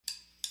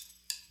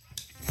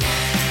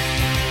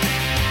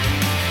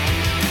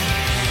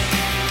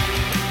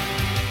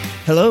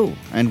Hello,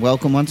 and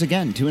welcome once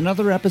again to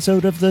another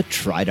episode of the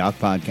TriDoc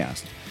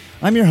Podcast.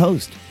 I'm your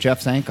host,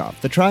 Jeff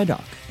Sankoff, the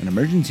TriDoc, an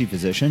emergency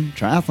physician,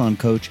 triathlon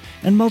coach,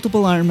 and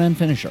multiple Ironman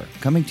finisher,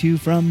 coming to you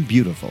from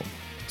beautiful,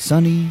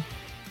 sunny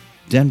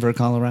Denver,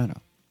 Colorado.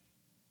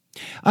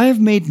 I have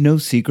made no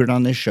secret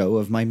on this show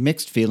of my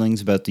mixed feelings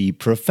about the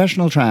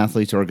Professional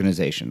Triathletes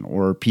Organization,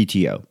 or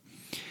PTO.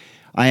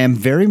 I am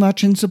very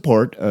much in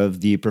support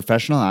of the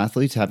professional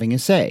athletes having a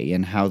say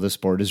in how the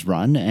sport is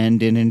run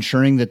and in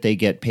ensuring that they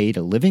get paid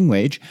a living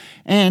wage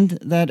and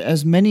that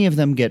as many of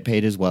them get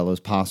paid as well as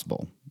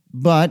possible.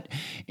 But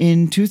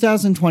in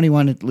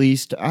 2021 at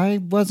least, I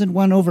wasn't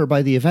won over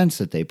by the events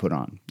that they put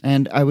on,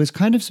 and I was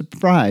kind of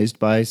surprised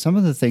by some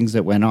of the things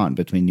that went on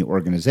between the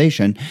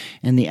organization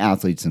and the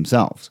athletes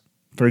themselves.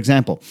 For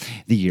example,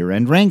 the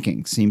year-end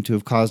rankings seemed to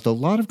have caused a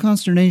lot of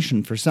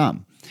consternation for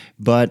some,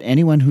 but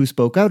anyone who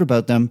spoke out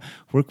about them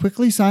were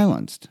quickly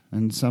silenced,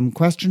 and some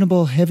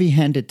questionable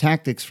heavy-handed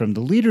tactics from the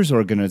leaders'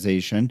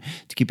 organization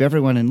to keep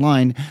everyone in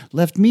line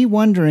left me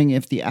wondering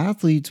if the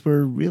athletes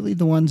were really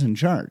the ones in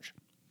charge.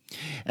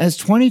 As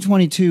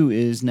 2022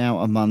 is now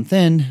a month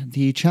in,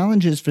 the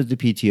challenges for the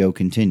PTO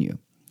continue.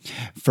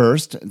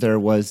 First, there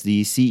was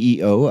the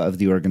CEO of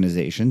the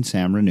organization,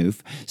 Sam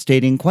Renouf,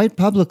 stating quite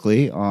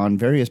publicly on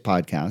various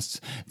podcasts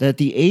that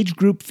the age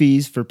group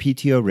fees for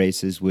PTO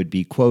races would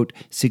be, quote,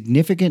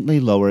 significantly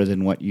lower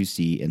than what you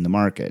see in the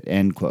market,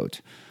 end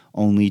quote,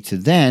 only to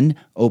then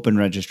open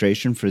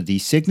registration for the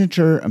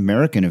signature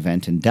American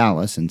event in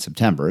Dallas in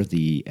September,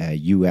 the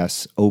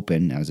U.S.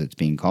 Open, as it's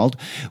being called,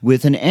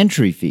 with an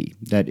entry fee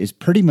that is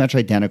pretty much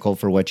identical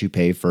for what you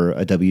pay for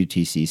a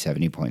WTC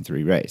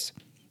 70.3 race.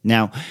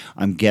 Now,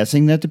 I'm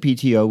guessing that the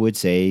PTO would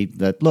say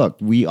that, look,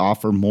 we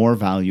offer more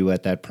value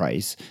at that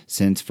price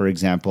since, for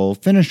example,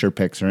 finisher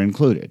picks are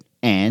included,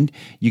 and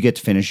you get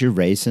to finish your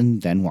race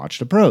and then watch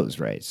the pros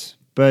race.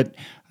 But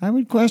I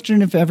would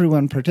question if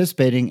everyone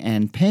participating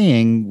and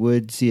paying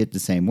would see it the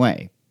same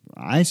way.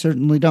 I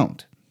certainly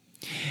don't.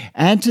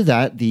 Add to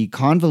that the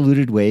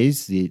convoluted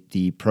ways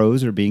the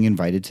pros are being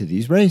invited to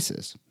these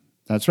races.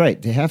 That's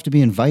right, they have to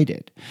be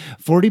invited.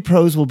 40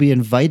 pros will be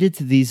invited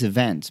to these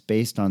events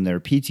based on their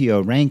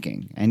PTO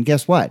ranking. And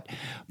guess what?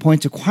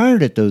 Points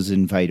acquired at those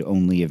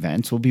invite-only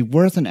events will be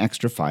worth an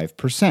extra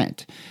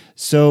 5%.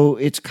 So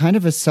it's kind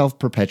of a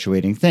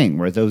self-perpetuating thing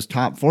where those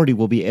top 40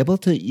 will be able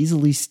to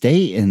easily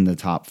stay in the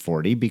top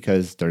 40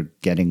 because they're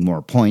getting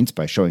more points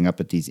by showing up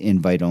at these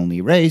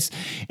invite-only race.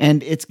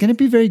 And it's going to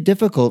be very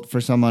difficult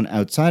for someone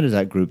outside of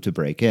that group to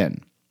break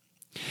in.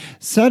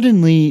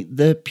 Suddenly,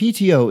 the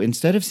PTO,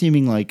 instead of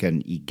seeming like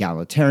an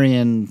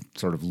egalitarian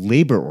sort of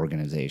labor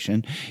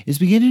organization, is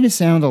beginning to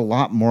sound a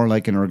lot more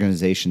like an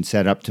organization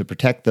set up to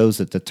protect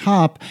those at the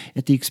top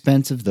at the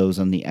expense of those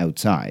on the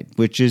outside,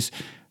 which is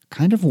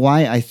kind of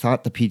why I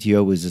thought the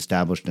PTO was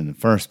established in the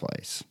first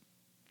place.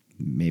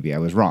 Maybe I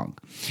was wrong.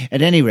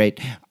 At any rate,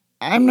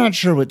 I'm not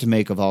sure what to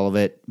make of all of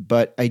it,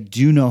 but I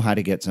do know how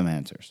to get some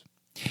answers.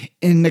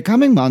 In the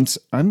coming months,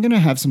 I'm going to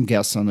have some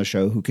guests on the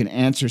show who can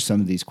answer some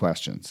of these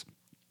questions.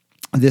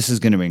 This is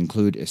going to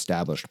include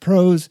established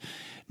pros,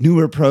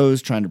 newer pros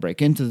trying to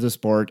break into the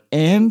sport,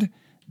 and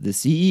the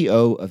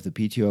CEO of the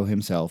PTO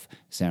himself,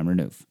 Sam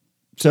Renouf.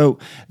 So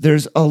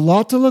there's a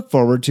lot to look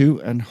forward to,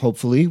 and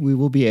hopefully we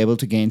will be able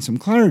to gain some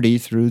clarity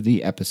through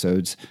the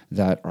episodes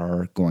that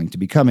are going to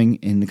be coming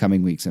in the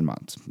coming weeks and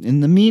months. In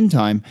the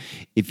meantime,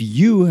 if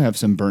you have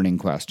some burning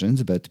questions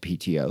about the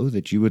PTO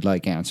that you would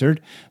like answered,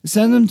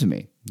 send them to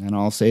me, and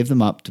I'll save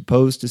them up to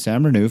pose to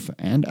Sam Renouf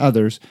and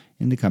others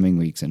in the coming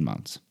weeks and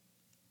months.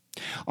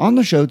 On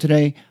the show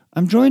today,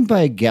 I'm joined by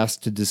a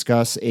guest to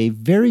discuss a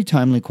very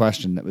timely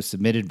question that was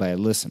submitted by a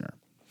listener.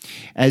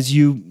 As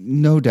you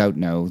no doubt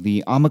know,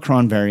 the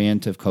Omicron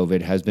variant of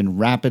COVID has been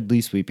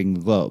rapidly sweeping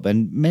the globe,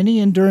 and many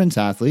endurance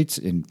athletes,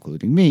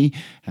 including me,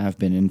 have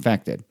been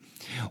infected.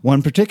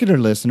 One particular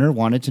listener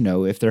wanted to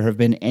know if there have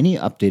been any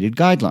updated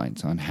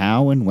guidelines on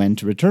how and when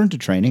to return to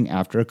training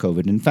after a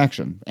COVID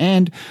infection,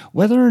 and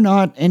whether or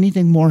not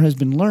anything more has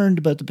been learned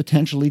about the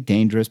potentially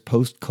dangerous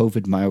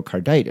post-COVID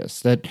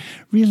myocarditis that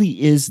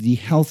really is the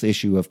health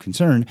issue of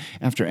concern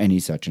after any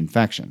such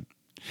infection.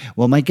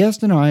 Well, my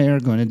guest and I are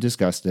going to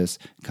discuss this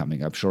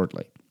coming up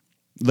shortly.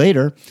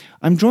 Later,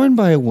 I'm joined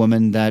by a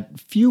woman that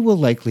few will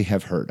likely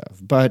have heard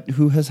of, but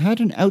who has had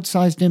an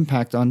outsized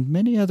impact on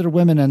many other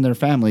women and their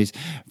families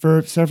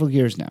for several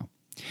years now.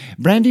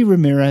 Brandy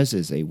Ramirez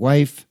is a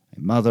wife, a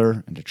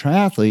mother, and a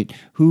triathlete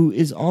who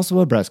is also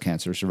a breast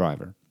cancer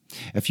survivor.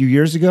 A few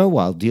years ago,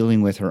 while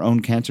dealing with her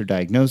own cancer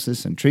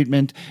diagnosis and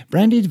treatment,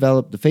 Brandy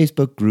developed the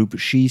Facebook group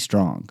She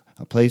Strong,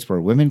 a place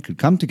where women could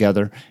come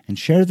together and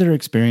share their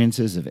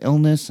experiences of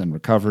illness and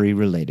recovery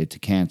related to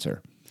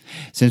cancer.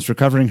 Since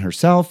recovering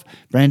herself,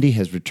 Brandy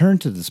has returned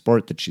to the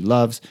sport that she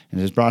loves and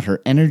has brought her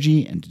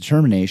energy and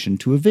determination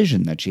to a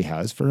vision that she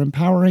has for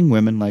empowering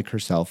women like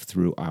herself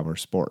through our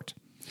sport.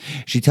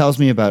 She tells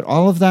me about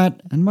all of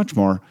that and much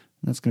more, and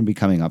that's going to be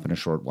coming up in a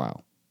short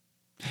while.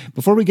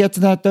 Before we get to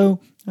that, though,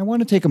 I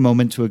want to take a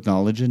moment to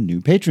acknowledge a new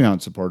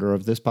Patreon supporter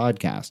of this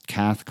podcast,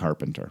 Kath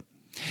Carpenter.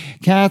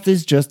 Kath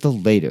is just the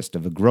latest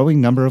of a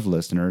growing number of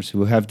listeners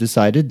who have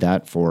decided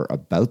that for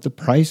about the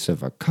price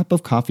of a cup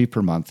of coffee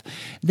per month,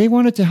 they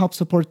wanted to help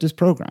support this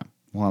program,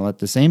 while at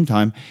the same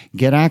time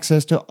get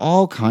access to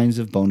all kinds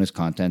of bonus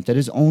content that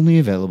is only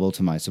available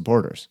to my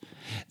supporters.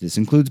 This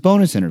includes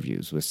bonus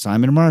interviews with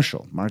Simon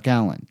Marshall, Mark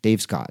Allen,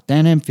 Dave Scott,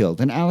 Dan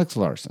Emfield, and Alex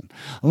Larson,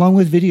 along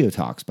with video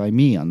talks by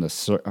me on the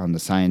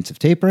science of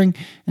tapering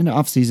and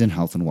off-season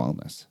health and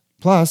wellness.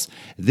 Plus,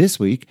 this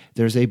week,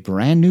 there's a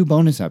brand new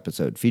bonus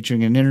episode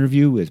featuring an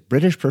interview with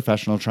British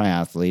professional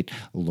triathlete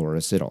Laura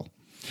Siddall.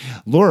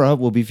 Laura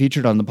will be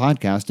featured on the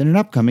podcast in an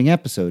upcoming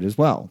episode as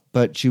well,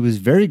 but she was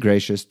very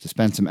gracious to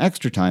spend some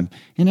extra time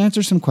and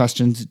answer some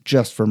questions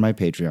just for my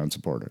Patreon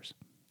supporters.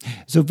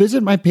 So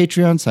visit my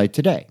Patreon site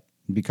today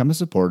and become a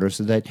supporter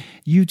so that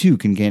you too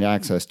can gain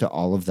access to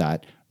all of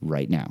that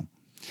right now.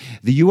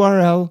 The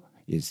URL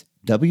is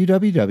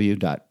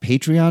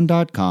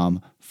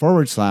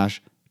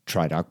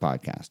www.patreon.com/TriDoc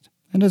Podcast.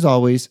 And as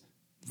always,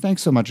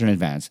 thanks so much in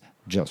advance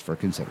just for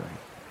considering.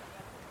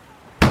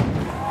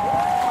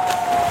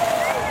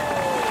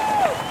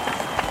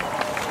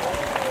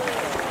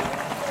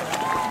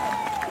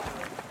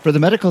 For the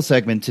medical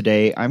segment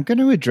today, I'm going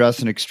to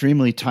address an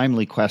extremely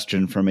timely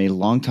question from a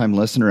longtime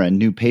listener and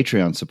new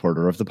Patreon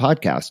supporter of the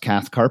podcast,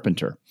 Kath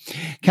Carpenter.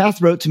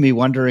 Kath wrote to me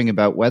wondering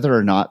about whether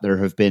or not there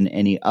have been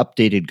any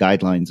updated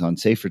guidelines on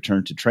safe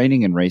return to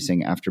training and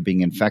racing after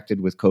being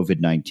infected with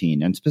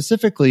COVID-19, and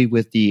specifically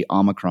with the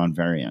Omicron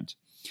variant.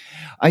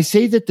 I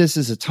say that this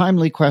is a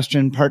timely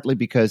question partly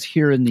because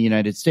here in the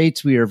United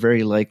States, we are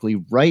very likely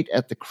right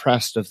at the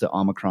crest of the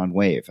Omicron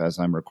wave as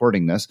I'm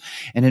recording this,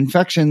 and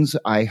infections,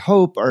 I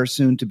hope, are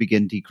soon to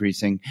begin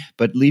decreasing,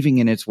 but leaving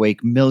in its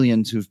wake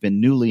millions who've been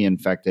newly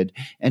infected,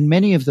 and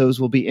many of those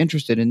will be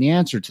interested in the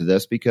answer to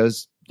this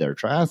because they're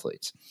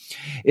triathletes.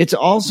 It's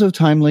also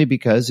timely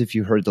because if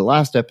you heard the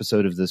last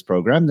episode of this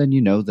program, then you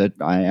know that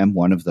I am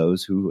one of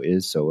those who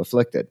is so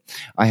afflicted.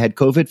 I had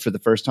COVID for the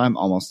first time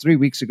almost 3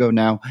 weeks ago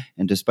now,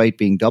 and despite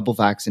being double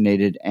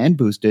vaccinated and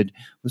boosted,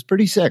 was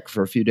pretty sick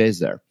for a few days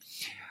there.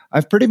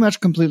 I've pretty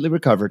much completely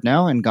recovered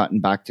now and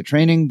gotten back to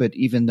training, but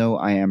even though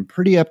I am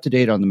pretty up to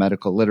date on the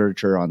medical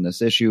literature on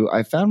this issue,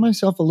 I found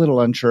myself a little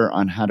unsure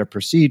on how to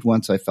proceed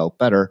once I felt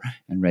better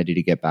and ready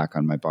to get back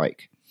on my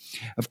bike.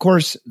 Of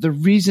course, the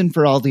reason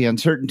for all the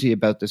uncertainty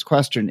about this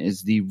question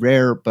is the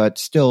rare but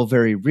still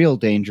very real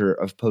danger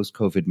of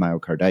post-COVID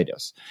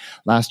myocarditis.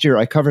 Last year,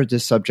 I covered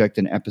this subject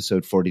in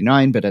episode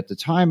 49, but at the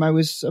time, that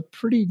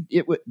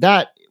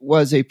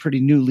was a pretty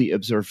newly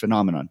observed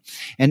phenomenon.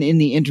 And in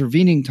the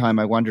intervening time,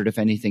 I wondered if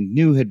anything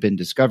new had been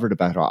discovered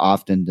about how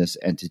often this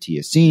entity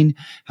is seen,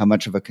 how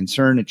much of a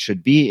concern it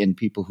should be in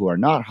people who are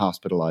not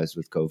hospitalized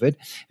with COVID,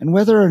 and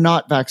whether or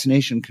not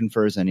vaccination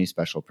confers any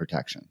special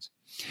protections.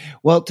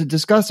 Well, to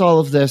discuss all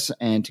of this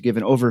and to give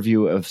an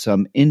overview of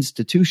some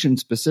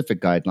institution-specific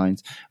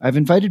guidelines, I've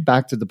invited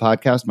back to the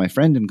podcast my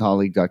friend and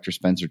colleague, Dr.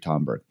 Spencer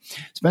Tomberg.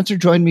 Spencer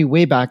joined me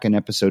way back in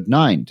episode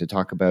 9 to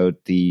talk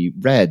about the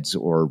REDS,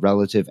 or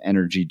Relative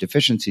Energy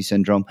Deficiency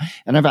Syndrome,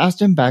 and I've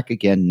asked him back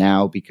again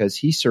now because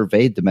he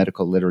surveyed the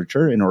medical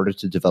literature in order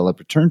to develop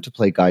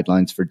return-to-play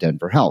guidelines for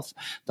Denver Health,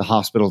 the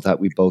hospital that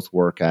we both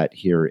work at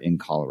here in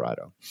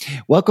Colorado.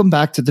 Welcome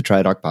back to the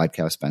TriDoc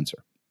Podcast,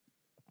 Spencer.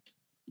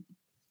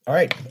 All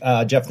right,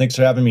 Jeff, thanks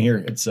for having me here.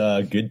 It's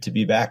good to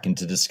be back and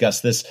to discuss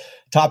this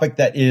topic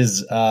that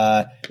is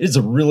a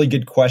really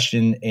good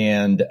question,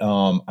 and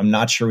I'm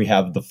not sure we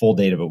have the full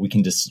data, but we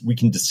can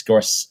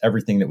discuss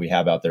everything that we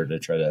have out there to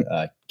try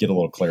to get a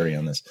little clarity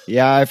on this.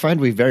 Yeah, I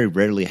find we very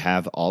rarely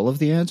have all of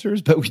the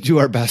answers, but we do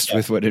our best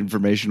with what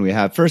information we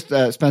have. First,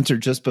 Spencer,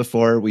 just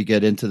before we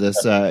get into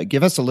this,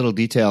 give us a little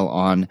detail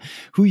on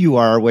who you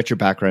are, what your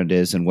background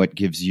is, and what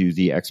gives you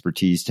the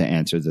expertise to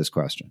answer this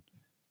question.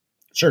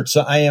 Sure.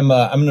 So I'm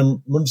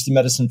an emergency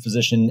medicine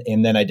physician,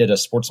 and then I did a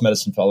sports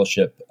medicine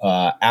fellowship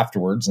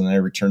afterwards, and then I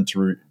returned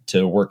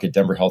to work at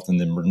Denver Health in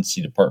the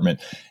emergency department,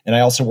 and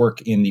I also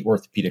work in the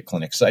orthopedic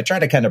clinic. So I try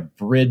to kind of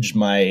bridge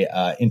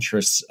my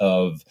interests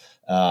of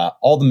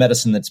all the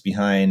medicine that's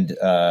behind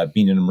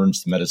being an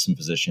emergency medicine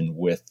physician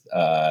with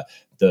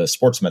the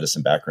sports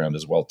medicine background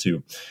as well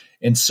too.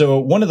 And so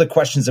one of the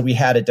questions that we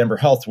had at Denver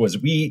Health was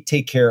we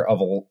take care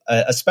of,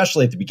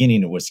 especially at the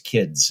beginning, it was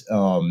kids.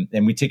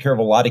 And we take care of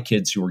a lot of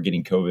kids who were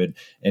getting COVID,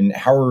 and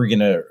how are we going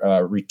to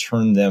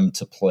return them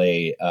to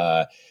play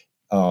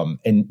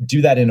and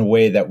do that in a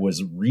way that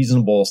was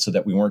reasonable so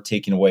that we weren't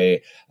taking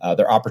away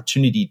their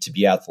opportunity to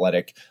be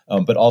athletic,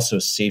 but also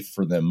safe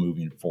for them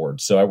moving forward.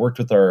 So I worked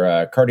with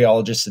our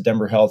cardiologists at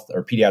Denver Health,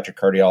 our pediatric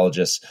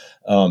cardiologists,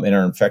 and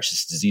our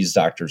infectious disease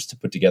doctors to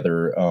put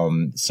together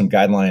some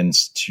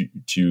guidelines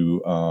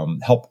to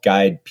help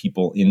guide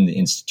people in the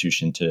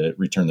institution to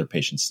return their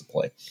patients to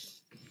play.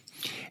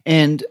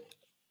 And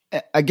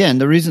again,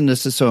 the reason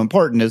this is so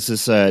important is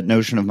this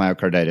notion of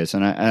myocarditis.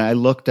 And I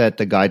looked at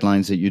the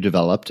guidelines that you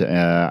developed.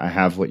 I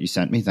have what you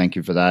sent me. Thank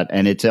you for that.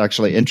 And it's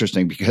actually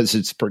interesting because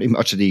it's pretty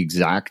much the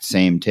exact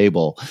same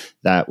table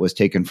that was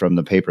taken from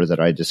the paper that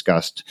I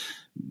discussed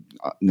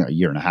a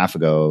year and a half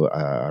ago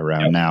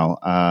around now.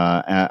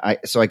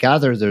 So I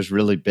gather there's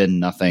really been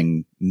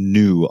nothing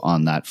new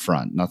on that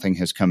front. Nothing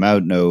has come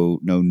out. No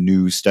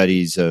new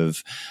studies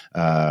of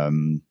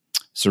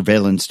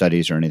surveillance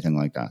studies or anything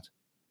like that.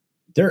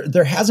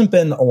 There hasn't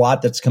been a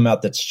lot that's come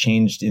out that's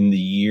changed in the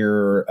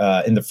year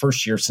in the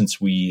first year since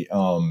we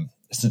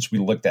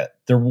looked at.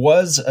 There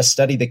was a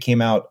study that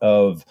came out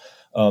of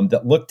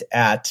that looked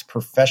at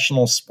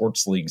professional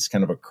sports leagues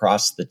kind of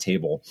across the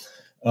table.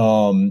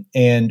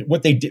 And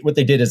what they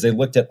did is they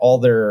looked at all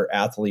their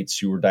athletes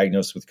who were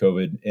diagnosed with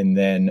COVID, and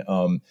then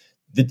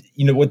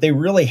what they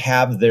really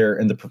have there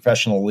in the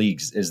professional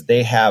leagues is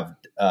they have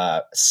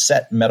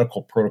set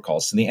medical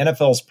protocols. So the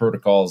NFL's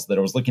protocols that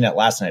I was looking at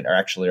last night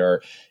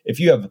are if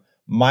you have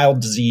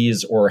mild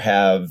disease or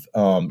have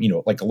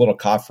like a little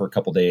cough for a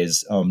couple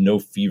days, no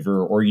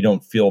fever, or you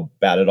don't feel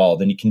bad at all,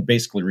 then you can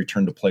basically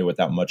return to play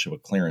without much of a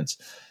clearance.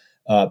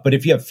 But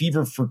if you have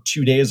fever for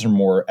 2 days or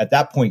more, at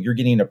that point you're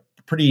getting a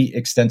pretty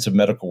extensive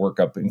medical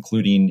workup,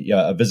 including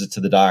a visit to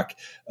the doc,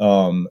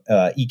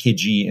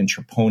 EKG and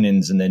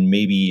troponins, and then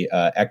maybe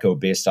echo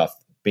based off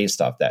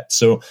that.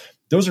 So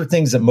those are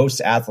things that most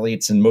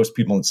athletes and most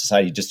people in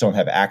society just don't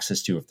have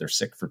access to if they're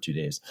sick for 2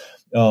 days.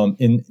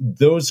 In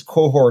those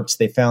cohorts,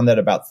 they found that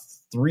about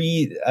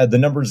the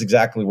numbers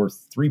exactly were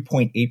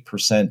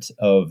 3.8%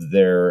 of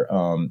their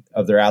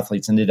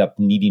athletes ended up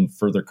needing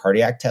further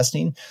cardiac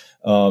testing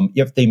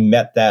if they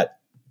met that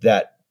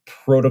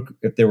protocol,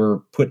 if they were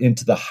put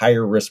into the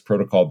higher risk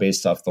protocol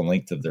based off the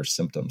length of their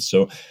symptoms.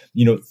 So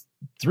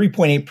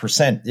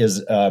 3.8%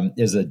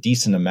 is a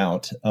decent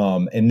amount,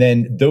 and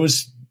then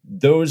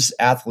those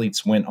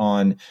athletes went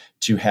on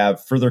to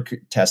have further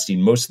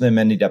testing. Most of them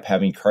ended up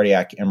having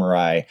cardiac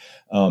MRI,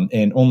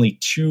 and only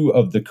 2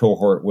 of the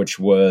cohort, which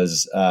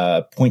was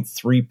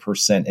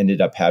 0.3%,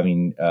 ended up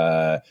having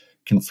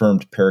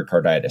confirmed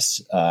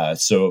pericarditis.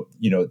 So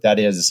that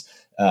is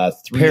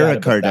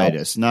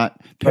pericarditis, not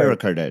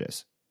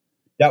pericarditis.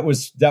 That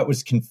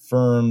was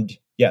confirmed.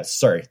 Yes,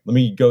 sorry. Let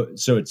me go.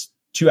 So it's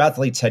 2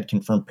 athletes had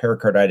confirmed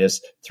pericarditis.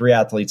 3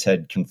 athletes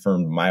had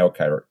confirmed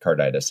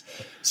myocarditis.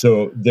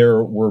 So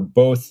there were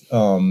both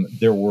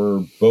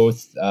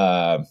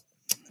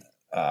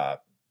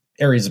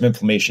areas of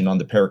inflammation on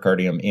the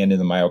pericardium and in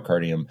the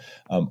myocardium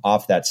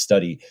off that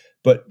study.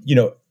 But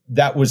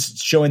that was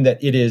showing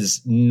that it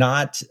is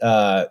not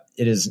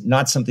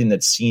something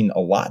that's seen a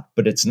lot,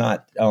 but it's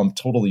not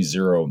totally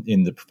zero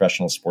in the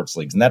professional sports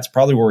leagues. And that's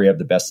probably where we have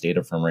the best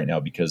data from right now,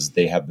 because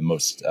they have the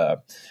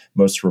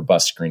most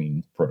robust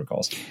screening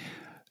protocols.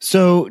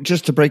 So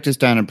just to break this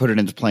down and put it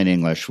into plain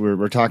English,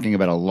 we're talking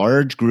about a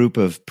large group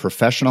of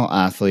professional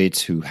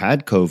athletes who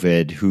had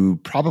COVID, who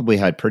probably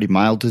had pretty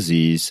mild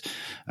disease.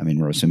 I mean,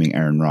 we're assuming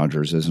Aaron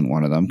Rodgers isn't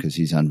one of them because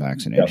he's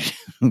unvaccinated.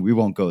 Yep. We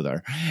won't go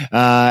there.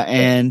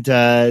 And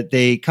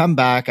they come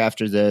back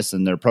after this,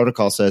 and their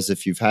protocol says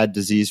if you've had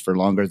disease for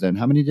longer than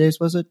how many days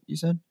was it, you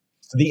said?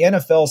 So the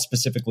NFL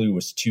specifically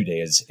was 2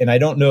 days. And I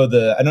don't know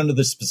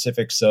the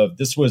specifics of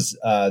this. Was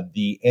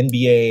the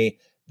NBA,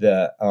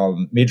 the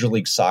Major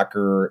League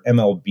Soccer,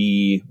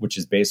 MLB, which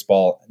is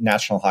baseball,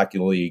 National Hockey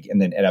League,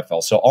 and then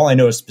NFL. So all I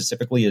know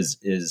specifically is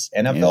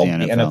NFL. Yeah,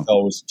 the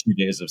NFL was 2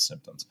 days of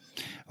symptoms.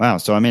 Wow.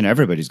 So,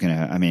 everybody's going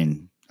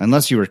to,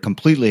 unless you were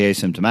completely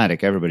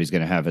asymptomatic, everybody's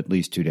going to have at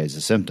least 2 days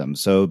of symptoms.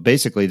 So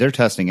basically they're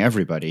testing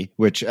everybody,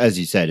 which, as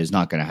you said, is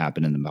not going to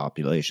happen in the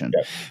population.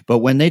 Yeah. But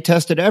when they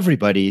tested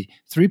everybody,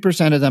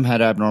 3% of them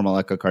had abnormal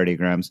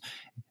echocardiograms,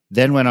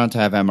 then went on to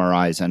have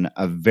MRIs, and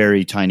a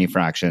very tiny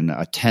fraction,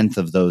 1/10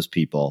 of those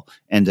people,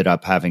 ended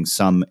up having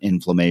some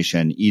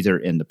inflammation either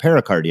in the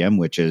pericardium,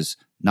 which is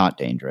not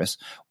dangerous,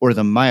 or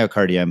the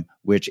myocardium,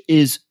 which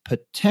is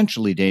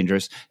potentially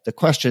dangerous. The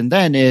question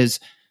then is,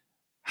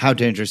 how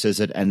dangerous is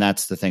it? And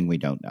that's the thing we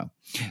don't know.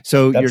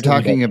 So you're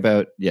talking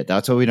about,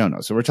 that's what we don't know.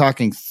 So we're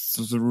talking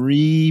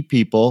 3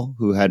 people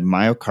who had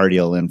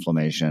myocardial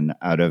inflammation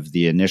out of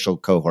the initial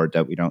cohort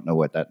that we don't know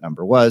what that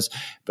number was,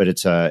 but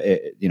it's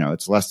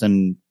it's less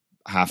than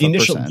half a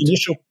percent.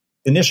 The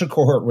initial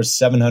cohort was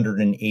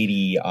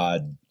 780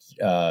 odd.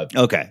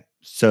 Okay.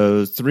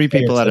 So 3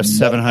 people out of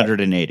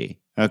 780.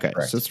 Okay.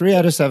 Correct. So 3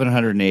 out of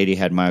 780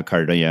 had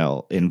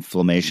myocardial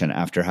inflammation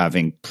after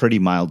having pretty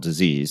mild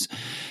disease.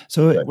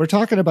 So we're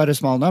talking about a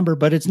small number,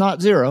 but it's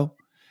not zero.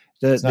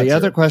 The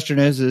other question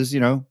is,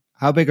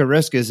 how big a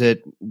risk is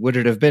it? Would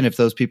it have been if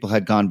those people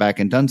had gone back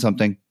and done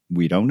something?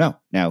 We don't know.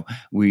 Now,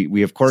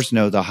 we of course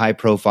know the high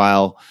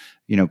profile,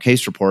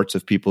 case reports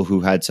of people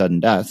who had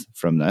sudden death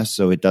from this.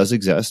 So it does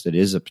exist. It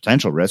is a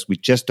potential risk. We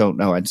just don't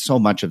know. And so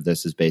much of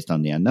this is based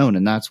on the unknown.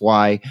 And that's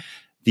why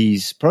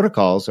these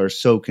protocols are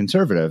so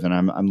conservative. And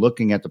I'm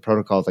looking at the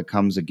protocol that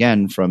comes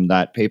again from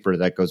that paper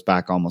that goes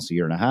back almost a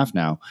year and a half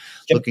now.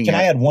 Can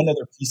I add one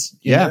other piece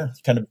in there?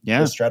 Kind of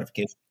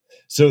stratification.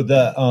 So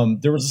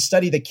there was a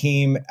study that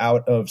came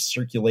out of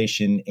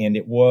Circulation, and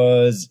it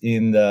was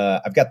in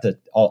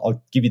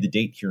I'll give you the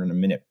date here in a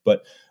minute,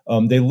 but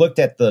they looked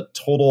at the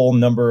total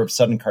number of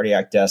sudden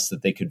cardiac deaths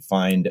that they could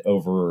find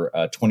over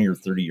a 20 or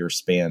 30 year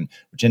span,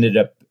 which ended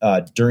up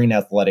during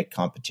athletic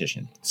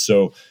competition.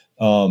 So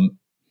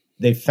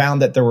they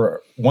found that there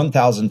were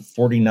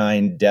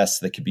 1,049 deaths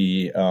that could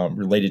be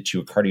related to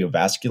a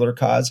cardiovascular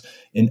cause,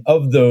 and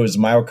of those,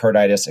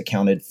 myocarditis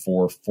accounted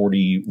for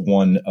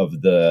 41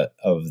 of the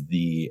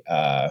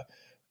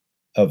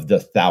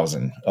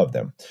 1,000 of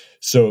them.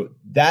 So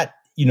that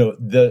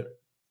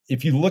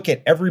if you look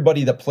at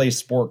everybody that plays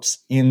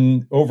sports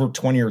in over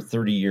 20 or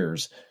 30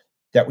 years,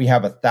 that we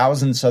have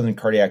 1,000 sudden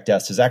cardiac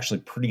deaths is actually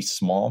pretty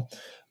small.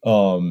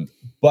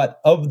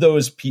 But of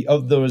those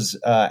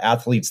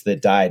athletes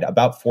that died,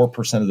 about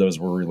 4% of those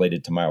were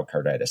related to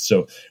myocarditis.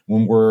 So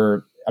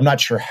I'm not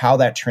sure how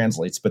that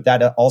translates, but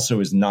that also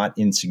is not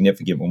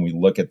insignificant when we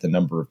look at the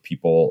number of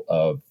people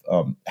of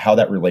how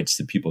that relates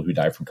to people who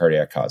die from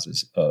cardiac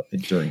causes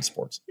during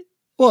sports.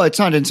 Well, it's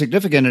not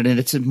insignificant, and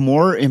it's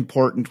more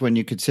important when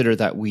you consider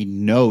that we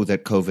know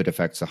that COVID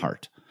affects the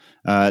heart.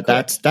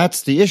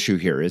 That's the issue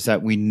here, is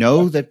that we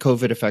know that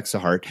COVID affects the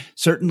heart.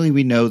 Certainly,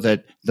 we know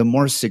that the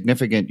more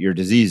significant your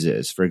disease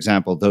is, for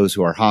example, those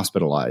who are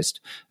hospitalized,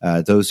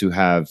 those who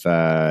have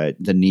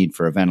the need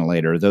for a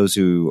ventilator, those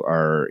who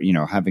are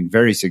having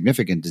very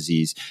significant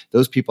disease,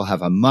 those people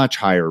have a much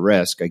higher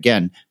risk.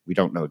 Again, we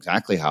don't know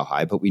exactly how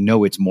high, but we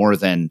know it's more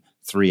than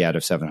 3 out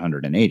of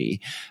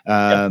 780.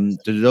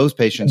 Those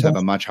patients have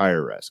a much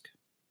higher risk.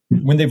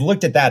 When they've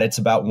looked at that, it's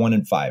about 1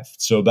 in 5.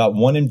 So about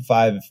 1 in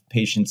 5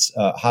 patients,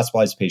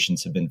 hospitalized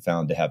patients, have been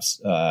found to have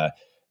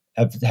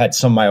had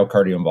some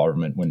myocardial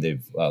involvement when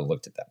they've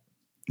looked at that.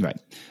 Right.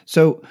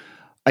 So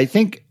I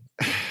think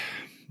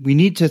we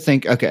need to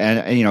think, okay,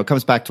 and it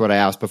comes back to what I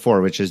asked before,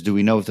 which is, do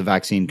we know if the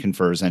vaccine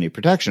confers any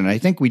protection? And I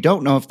think we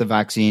don't know if the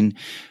vaccine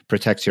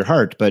protects your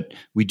heart, but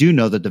we do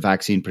know that the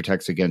vaccine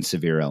protects against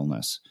severe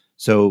illness.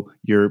 So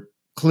you're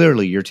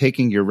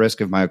taking your risk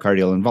of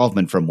myocardial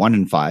involvement from 1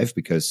 in 5,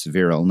 because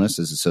severe illness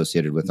is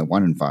associated with a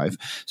 1 in 5.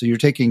 So you're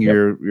taking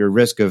your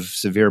risk of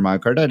severe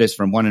myocarditis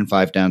from 1 in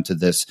 5 down to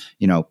this,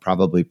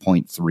 probably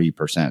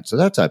 0.3%. So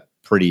that's a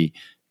pretty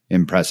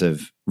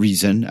impressive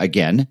reason,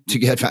 again, to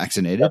get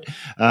vaccinated.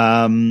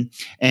 And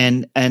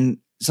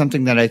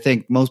something that I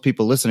think most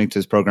people listening to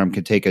this program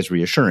can take as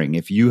reassuring.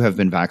 If you have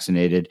been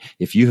vaccinated,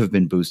 if you have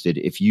been boosted,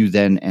 if you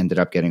then ended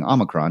up getting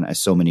Omicron,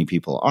 as so many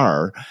people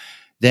are,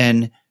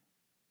 then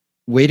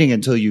waiting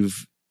until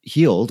you've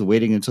healed,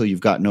 waiting until you've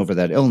gotten over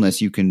that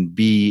illness, you can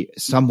be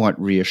somewhat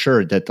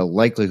reassured that the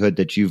likelihood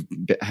that you've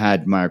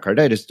had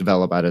myocarditis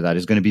develop out of that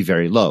is going to be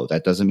very low.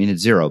 That doesn't mean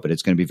it's zero, but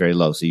it's going to be very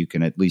low. So you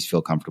can at least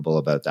feel comfortable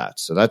about that.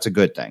 So that's a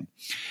good thing.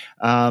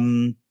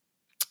 Then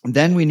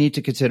we need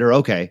to consider,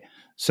 okay,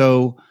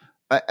 so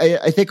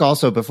I think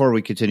also, before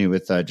we continue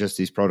with just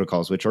these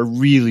protocols, which are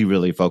really,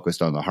 really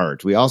focused on the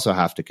heart, we also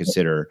have to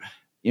consider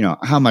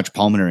how much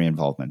pulmonary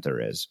involvement there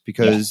is,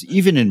 because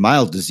even in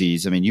mild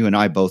disease, I mean, you and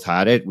I both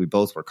had it. We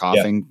both were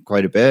coughing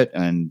quite a bit.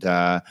 And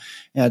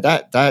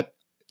that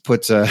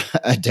puts a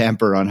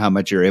damper on how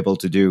much you're able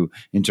to do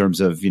in terms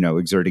of,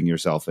 exerting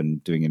yourself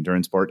and doing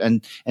endurance sport.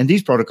 And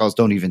these protocols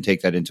don't even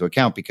take that into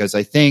account, because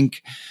I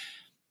think,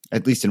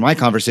 at least in my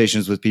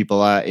conversations with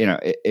people,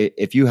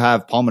 if you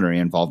have pulmonary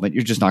involvement,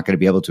 you're just not going to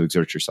be able to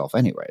exert yourself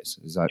anyways.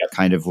 Is that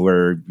kind of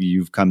where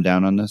you've come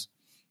down on this?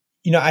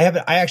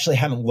 I actually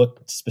haven't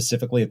looked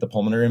specifically at the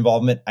pulmonary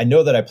involvement. I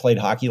know that I played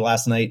hockey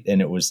last night, and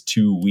it was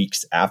 2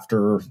 weeks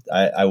after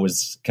I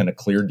was kind of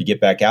cleared to get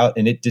back out,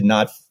 and it did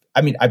not,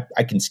 I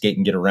can skate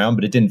and get around,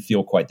 but it didn't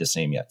feel quite the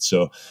same yet.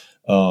 So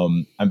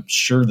I'm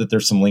sure that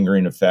there's some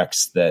lingering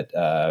effects that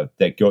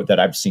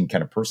I've seen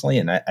kind of personally.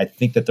 And I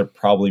think that they're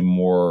probably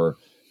more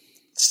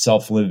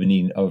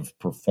self-limiting of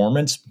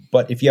performance,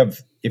 but if you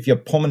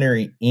have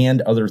pulmonary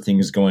and other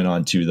things going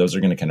on too, those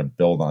are going to kind of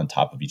build on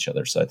top of each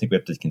other. So I think we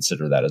have to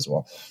consider that as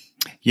well.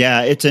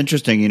 Yeah, it's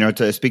interesting,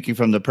 speaking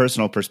from the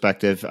personal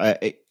perspective,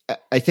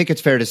 I think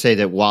it's fair to say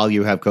that while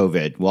you have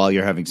COVID, while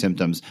you're having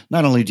symptoms,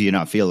 not only do you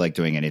not feel like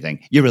doing anything,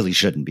 you really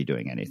shouldn't be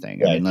doing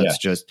anything. Right, let's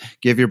just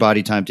give your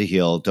body time to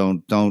heal.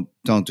 Don't do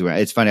it.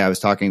 It's funny. I was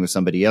talking with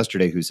somebody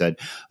yesterday who said,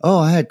 "Oh,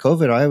 I had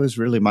COVID. I was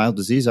really mild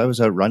disease. I was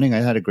out running.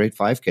 I had a great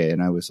 5K."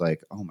 And I was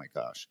like, "Oh my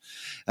gosh,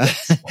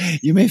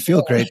 you may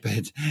feel great,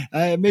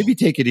 but maybe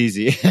take it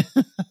easy."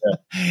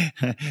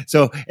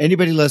 So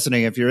anybody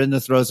listening, if you're in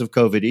the throes of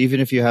COVID, even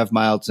if you have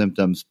mild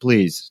symptoms,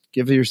 please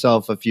give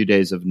yourself a few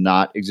days of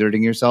not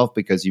exerting yourself,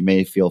 because you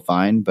may feel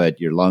fine, but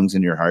your lungs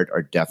and your heart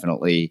are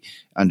definitely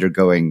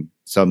undergoing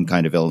some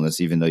kind of illness,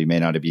 even though you may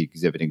not be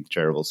exhibiting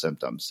terrible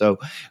symptoms. So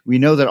we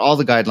know that all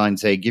the guidelines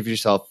say give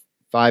yourself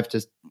 5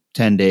 to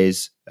 10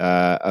 days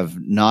of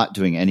not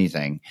doing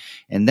anything.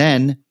 And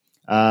then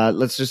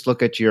let's just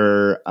look at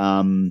your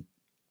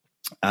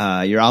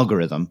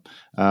algorithm.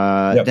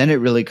 Then it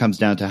really comes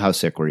down to how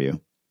sick were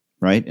you?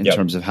 right? In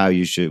terms of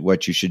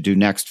what you should do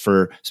next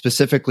for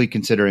specifically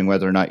considering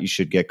whether or not you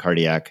should get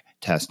cardiac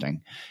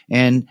testing.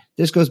 And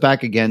this goes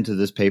back again to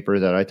this paper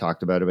that I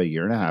talked about a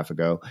year and a half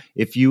ago.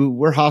 If you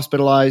were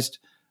hospitalized,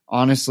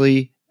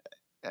 honestly,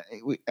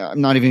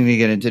 I'm not even going to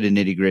get into the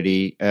nitty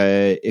gritty.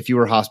 If you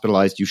were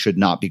hospitalized, you should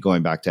not be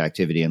going back to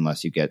activity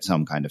unless you get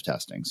some kind of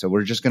testing. So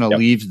we're just going to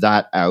leave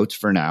that out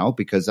for now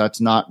because that's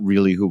not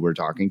really who we're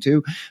talking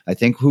to. I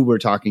think who we're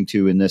talking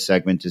to in this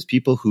segment is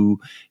people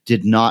who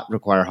did not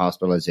require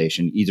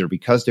hospitalization either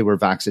because they were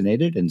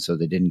vaccinated and so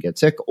they didn't get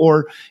sick,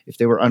 or if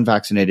they were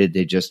unvaccinated,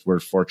 they just were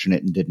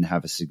fortunate and didn't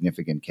have a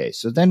significant case.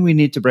 So then we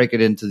need to break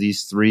it into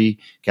these three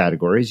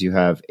categories. You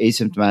have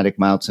asymptomatic,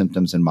 mild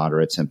symptoms, and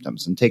moderate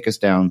symptoms, and take us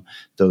down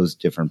those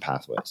different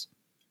pathways.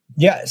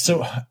 Yeah.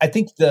 So I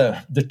think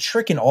the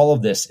trick in all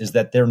of this is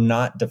that they're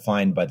not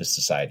defined by the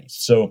society.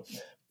 So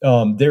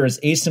there is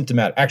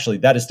asymptomatic. Actually,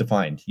 that is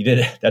defined. You did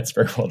it. That's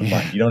very well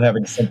defined. You don't have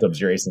any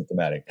symptoms. You're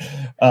asymptomatic.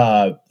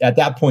 At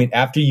that point,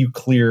 after you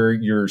clear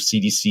your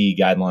CDC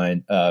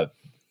guideline,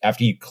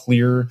 after you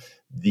clear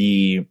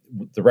the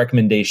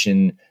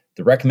recommendation,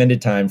 the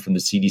recommended time from the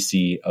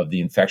CDC of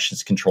the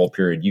infectious control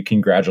period, you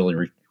can gradually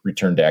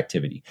return to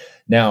activity.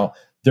 Now,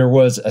 there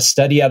was a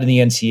study out of the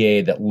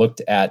NCAA that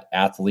looked at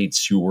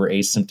athletes who were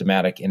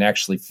asymptomatic and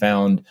actually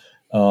found,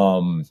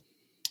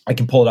 I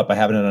can pull it up, I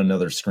have it on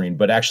another screen,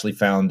 but actually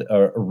found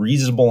a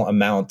reasonable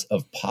amount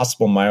of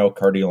possible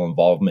myocardial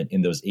involvement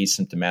in those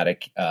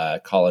asymptomatic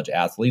college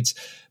athletes.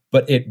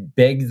 But it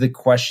begged the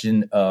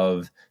question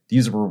of,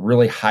 these were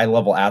really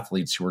high-level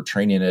athletes who were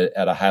training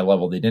at a high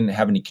level. They didn't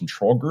have any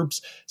control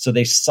groups, so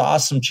they saw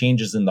some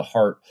changes in the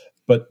heart,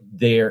 but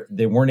they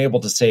weren't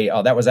able to say,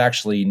 oh, that was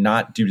actually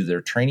not due to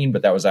their training,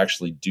 but that was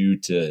actually due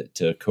to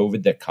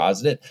COVID that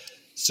caused it.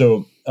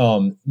 So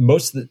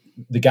most of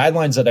the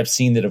guidelines that I've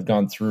seen that have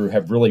gone through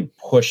have really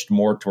pushed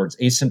more towards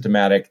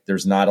asymptomatic.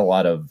 There's not a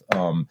lot of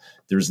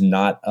there's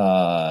not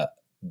a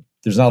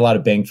lot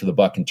of bang for the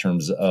buck in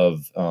terms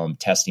of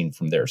testing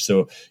from there.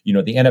 So,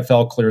 the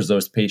NFL clears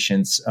those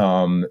patients,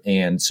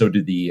 and so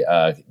do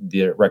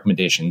the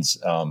recommendations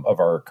of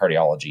our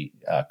cardiology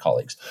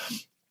colleagues.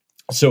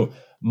 So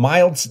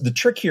the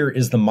trick here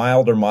is the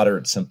mild or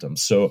moderate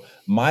symptoms. So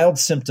mild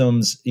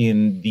symptoms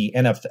in the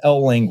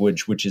NFL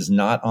language, which is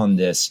not on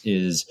this,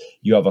 is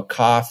you have a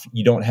cough,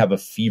 you don't have a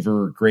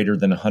fever greater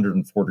than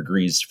 104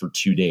 degrees for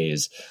 2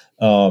 days.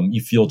 You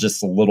feel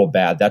just a little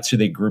bad. That's who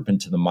they group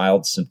into the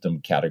mild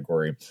symptom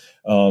category.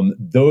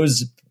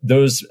 Those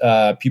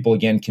people,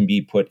 again, can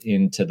be put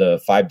into the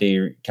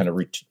 5-day kind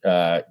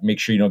of make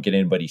sure you don't get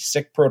anybody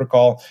sick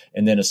protocol,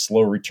 and then a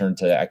slow return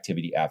to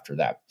activity after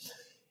that.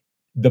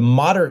 The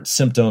moderate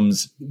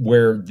symptoms,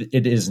 where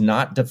it is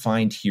not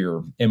defined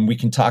here, and we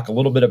can talk a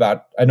little bit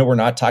about, I know we're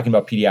not talking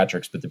about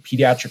pediatrics, but the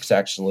pediatrics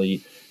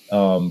actually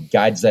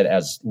guides that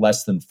as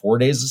less than 4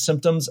 days of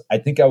symptoms. I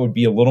think I would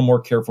be a little more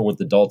careful with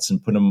adults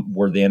and put them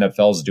where the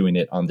NFL is doing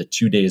it on the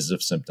 2 days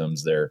of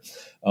symptoms there.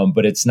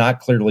 But it's not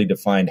clearly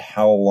defined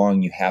how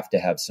long you have to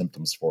have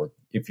symptoms for.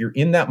 If you're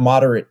in that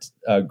moderate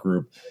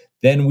group,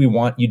 then we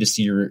want you to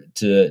see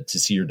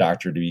your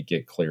doctor to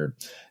get cleared.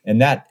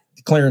 And that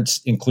clearance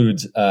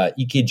includes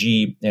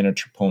EKG and a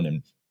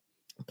troponin,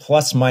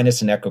 plus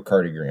minus an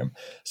echocardiogram.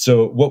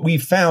 So what we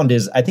found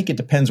is, I think it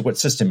depends what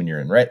system you're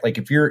in, right? Like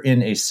if you're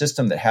in a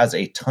system that has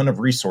a ton of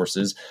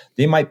resources,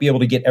 they might be able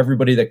to get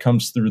everybody that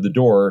comes through the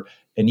door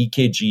an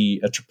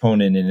EKG, a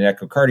troponin, and an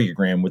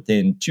echocardiogram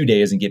within 2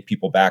 days and get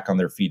people back on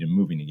their feet and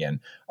moving again.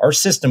 Our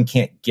system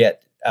can't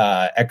get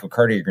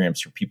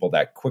echocardiograms for people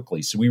that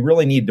quickly. So we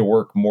really need to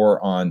work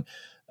more on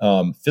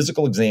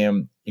physical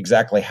exam,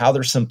 exactly how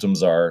their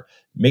symptoms are,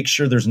 make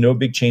sure there's no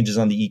big changes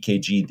on the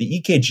EKG.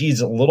 The EKG is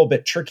a little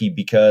bit tricky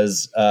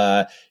because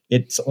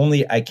it's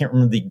only, I can't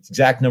remember the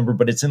exact number,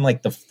 but it's in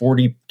like the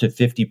 40 to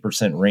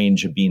 50%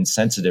 range of being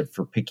sensitive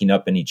for picking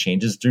up any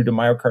changes due to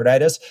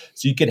myocarditis.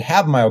 So you could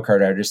have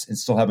myocarditis and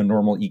still have a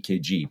normal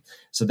EKG.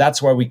 So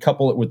that's why we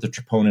couple it with the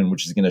troponin,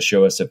 which is going to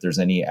show us if there's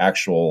any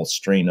actual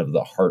strain of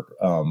the heart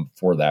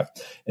for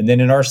that. And then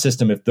in our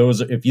system, if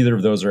either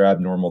of those are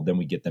abnormal, then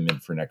we get them in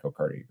for an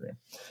echocardiogram.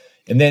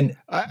 And then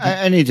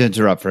I need to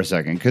interrupt for a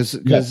second because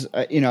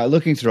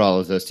looking through all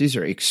of this, these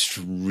are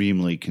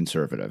extremely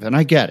conservative, and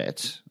I get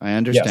it. I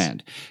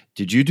understand. Yes.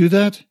 Did you do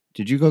that?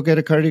 Did you go get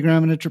a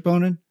cardiogram and a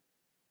troponin?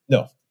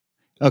 No.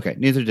 Okay,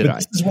 neither did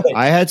I.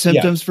 I had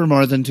symptoms for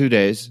more than 2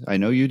 days. I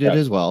know you did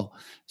as well.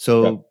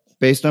 So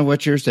based on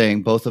what you're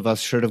saying, both of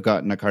us should have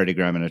gotten a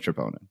cardiogram and a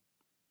troponin.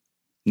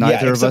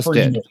 Neither of us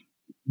did.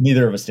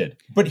 Neither of us did.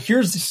 But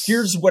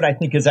here's what I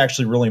think is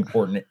actually really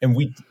important. And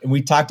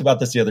we talked about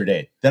this the other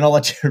day. Then I'll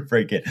let you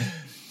break it.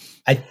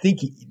 I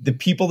think the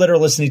people that are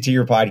listening to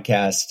your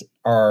podcast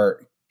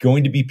are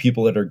going to be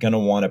people that are going to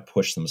want to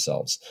push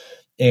themselves.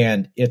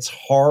 And it's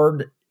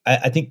hard.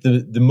 I think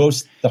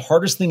the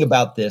hardest thing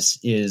about this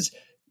is,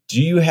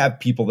 do you have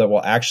people that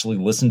will actually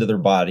listen to their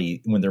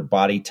body when their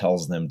body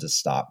tells them to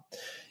stop?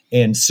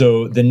 And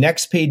so the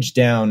next page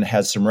down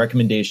has some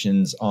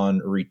recommendations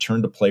on a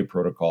return to play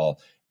protocol.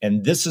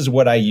 And this is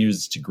what I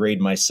use to grade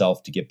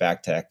myself to get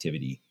back to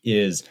activity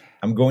is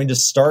I'm going to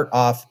start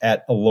off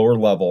at a lower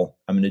level.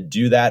 I'm going to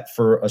do that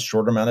for a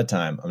short amount of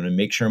time. I'm going to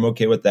make sure I'm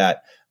okay with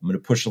that. I'm going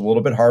to push a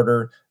little bit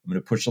harder. I'm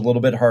going to push a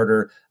little bit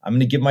harder. I'm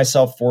going to give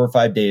myself 4 or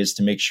 5 days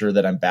to make sure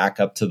that I'm back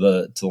up to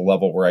the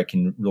level where I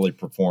can really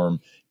perform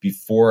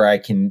before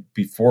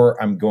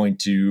I'm going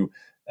to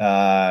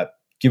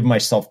give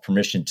myself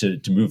permission to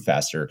move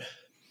faster.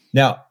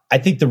 Now, I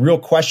think the real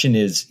question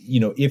is,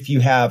 if you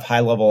have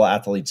high level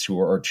athletes who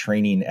are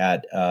training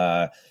at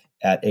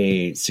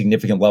a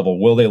significant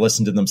level, will they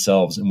listen to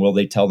themselves, and will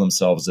they tell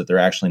themselves that they're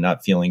actually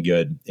not feeling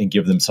good and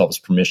give themselves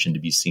permission to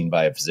be seen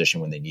by a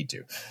physician when they need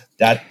to?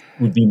 That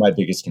would be my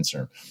biggest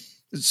concern.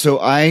 So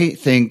I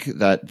think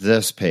that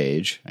this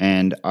page,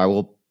 and I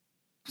will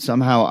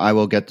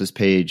get this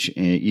page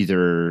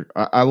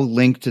I will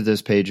link to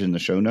this page in the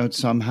show notes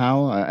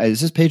somehow. Is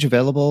this page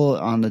available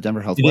on the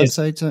Denver Health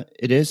website?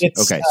 It is?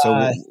 Okay.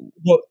 So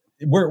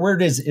where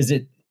it is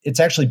it's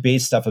actually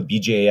based off of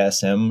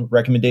BJSM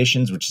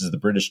recommendations, which is the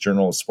British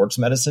Journal of Sports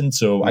Medicine.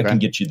 So I can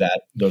get you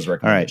those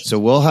recommendations. All right. So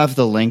we'll have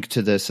the link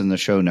to this in the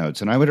show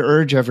notes. And I would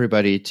urge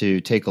everybody to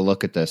take a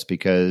look at this,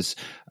 because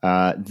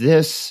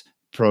this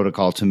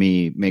protocol to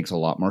me makes a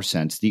lot more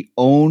sense. The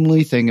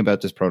only thing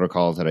about this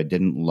protocol that I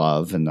didn't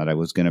love and that I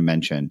was going to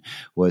mention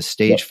was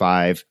stage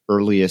 5,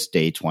 earliest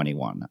day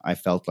 21. I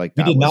felt like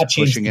that was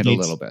pushing it a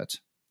little bit.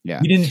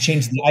 Yeah. We didn't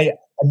change I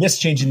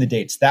missed changing the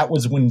dates. That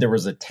was when there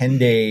was a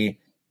 10-day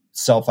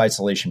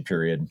self-isolation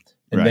period.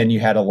 And then you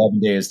had 11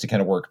 days to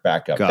kind of work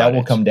back up. That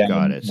will come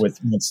down once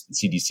the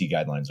CDC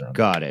guidelines are on.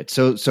 Got it.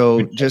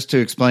 So just to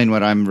explain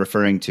what I'm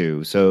referring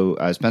to. So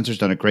Spencer's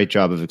done a great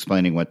job of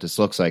explaining what this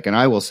looks like. And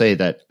I will say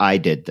that I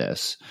did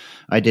this.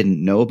 I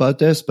didn't know about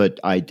this, but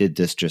I did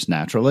this just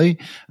naturally.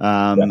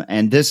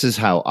 And this is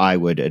how I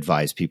would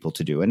advise people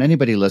to do. And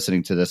anybody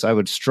listening to this, I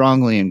would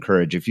strongly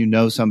encourage, if you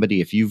know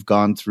somebody, if you've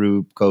gone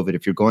through COVID,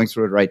 if you're going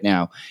through it right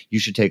now, you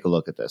should take a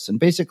look at this. And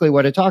basically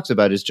what it talks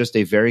about is just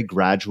a very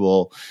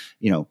gradual,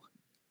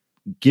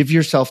 give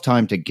yourself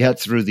time to get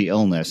through the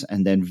illness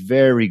and then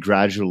very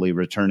gradually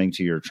returning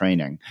to your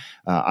training.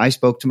 I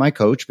spoke to my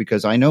coach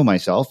because I know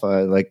myself,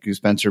 like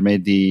Spencer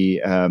made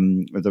the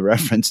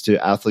reference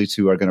to athletes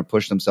who are going to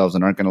push themselves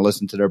and aren't going to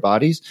listen to their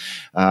bodies,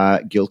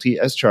 guilty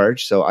as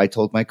charged. So I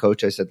told my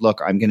coach, I said, look,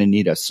 I'm going to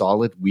need a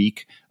solid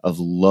week of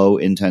low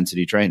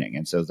intensity training.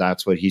 And so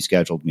that's what he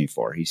scheduled me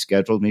for. He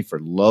scheduled me for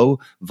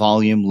low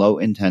volume, low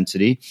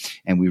intensity,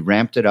 and we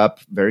ramped it up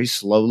very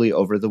slowly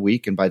over the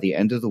week. And by the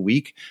end of the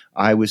week,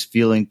 I was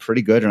feeling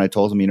pretty good. And I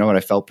told him, you know what,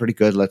 I felt pretty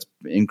good. Let's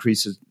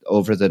increase it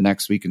over the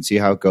next week and see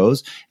how it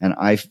goes. And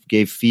I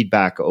gave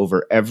feedback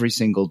over every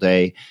single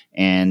day.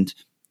 And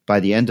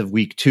by the end of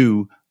week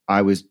 2,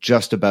 I was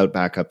just about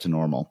back up to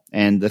normal.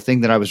 And the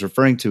thing that I was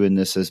referring to in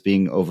this as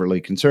being overly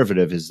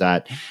conservative is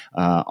that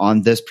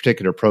on this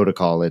particular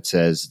protocol, it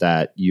says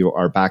that you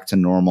are back to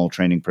normal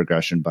training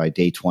progression by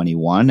day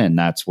 21. And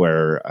that's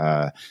where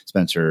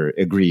Spencer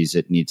agrees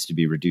it needs to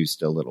be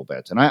reduced a little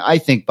bit. And I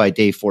think by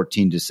day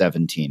 14 to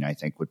 17, I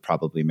think would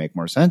probably make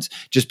more sense,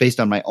 just based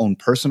on my own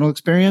personal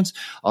experience.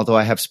 Although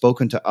I have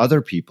spoken to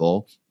other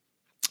people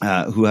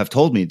who have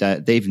told me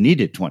that they've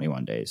needed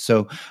 21 days.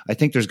 So I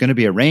think there's going to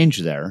be a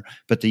range there.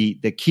 But the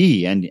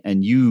key,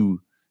 and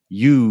you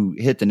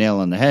hit the nail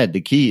on the head,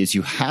 the key is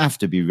you have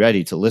to be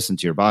ready to listen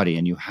to your body,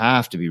 and you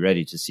have to be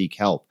ready to seek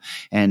help.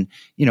 And,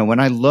 when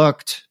I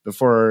looked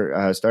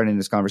before starting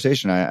this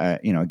conversation, I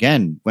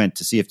again went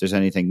to see if there's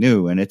anything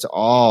new, and it's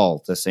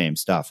all the same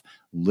stuff.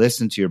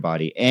 Listen to your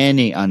body.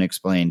 Any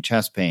unexplained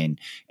chest pain,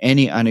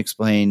 any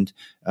unexplained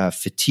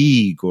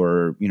fatigue,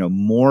 or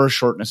more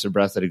shortness of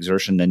breath at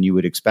exertion than you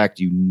would expect,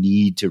 you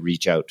need to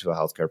reach out to a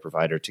healthcare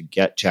provider to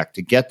get checked,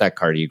 to get that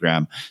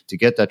cardiogram, to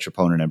get that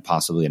troponin, and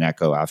possibly an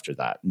echo after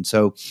that. And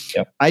so,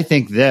 I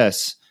think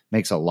this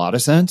makes a lot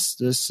of sense,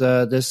 this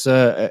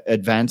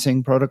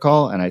advancing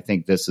protocol. And I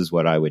think this is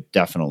what I would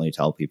definitely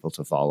tell people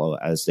to follow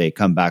as they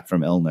come back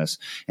from illness.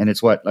 And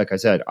it's what, like I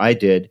said, I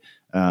did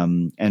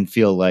and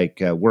feel like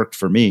worked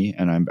for me,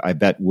 and I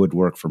bet would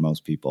work for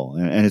most people.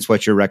 And it's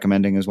what you're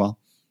recommending as well.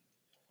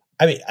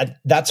 I mean,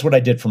 that's what I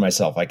did for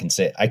myself. I can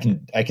say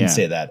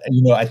say that.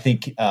 And, I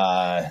think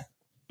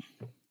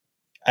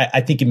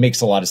I think it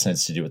makes a lot of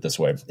sense to do it this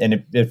way,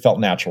 and it felt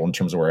natural in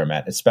terms of where I'm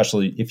at,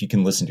 especially if you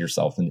can listen to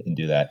yourself and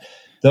do that.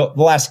 The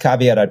last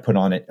caveat I'd put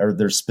on it are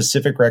there's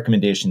specific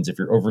recommendations. If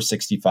you're over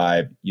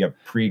 65, you have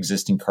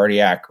pre-existing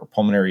cardiac or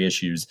pulmonary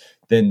issues,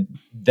 then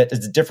that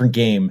is a different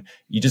game.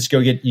 You just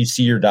you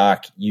see your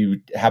doc, you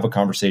have a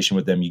conversation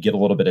with them, you get a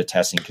little bit of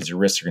testing because your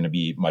risks are going to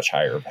be much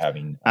higher of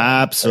having.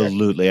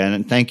 Absolutely.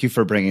 And thank you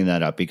for bringing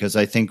that up, because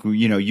I think,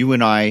 you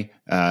and I,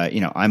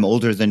 I'm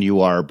older than you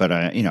are, but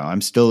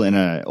I'm still in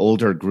an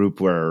older group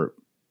where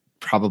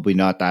probably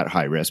not that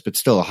high risk, but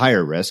still a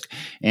higher risk.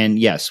 And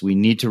yes, we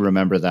need to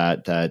remember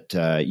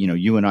that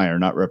you and I are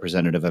not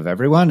representative of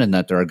everyone, and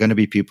that there are going to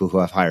be people who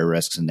have higher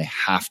risks, and they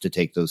have to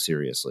take those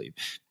seriously.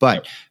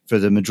 But for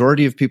the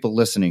majority of people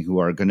listening who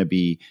are going to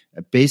be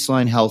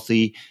baseline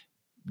healthy,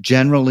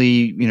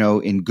 generally,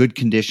 in good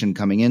condition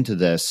coming into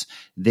this,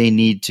 they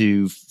need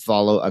to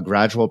follow a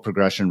gradual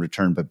progression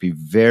return, but be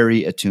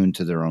very attuned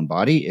to their own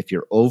body. If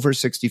you're over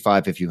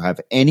 65, if you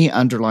have any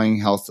underlying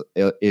health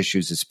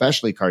issues,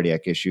 especially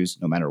cardiac issues,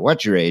 no matter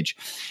what your age,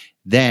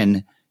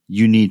 then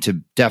you need to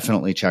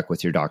definitely check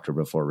with your doctor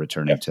before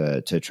returning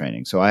to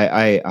training. So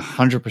I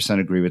 100%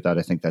 agree with that.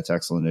 I think that's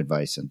excellent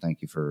advice. And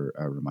thank you for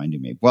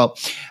reminding me. Well,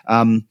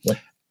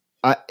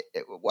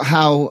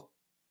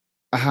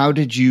 how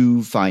did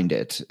you find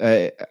it?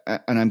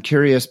 And I'm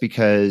curious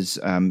because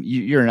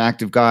you're an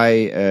active guy,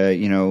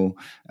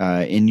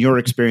 in your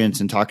experience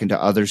and talking to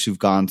others who've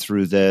gone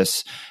through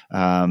this.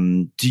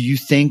 Do you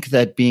think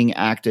that being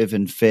active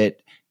and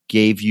fit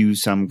gave you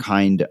some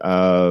kind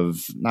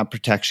of, not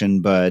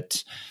protection,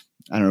 but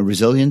I don't know,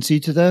 resiliency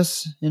to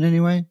this in any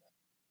way?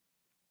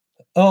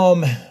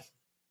 I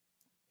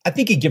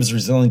think it gives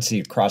resiliency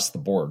across the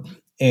board.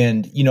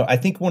 And, I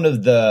think one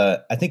of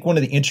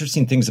the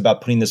interesting things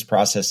about putting this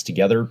process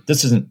together,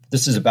 this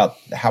is about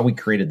how we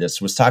created this,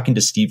 was talking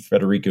to Steve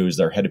Federico, who's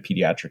our head of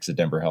pediatrics at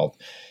Denver Health.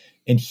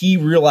 And he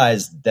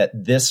realized that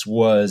this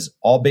was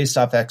all based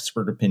off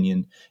expert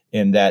opinion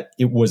and that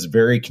it was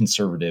very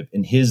conservative.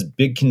 And his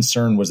big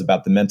concern was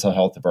about the mental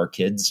health of our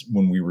kids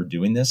when we were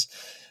doing this.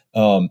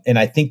 And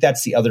I think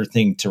that's the other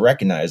thing to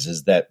recognize,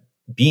 is that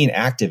being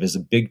active is a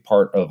big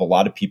part of a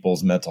lot of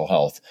people's mental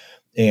health.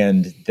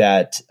 And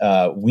that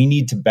we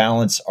need to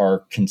balance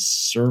our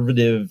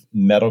conservative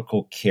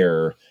medical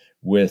care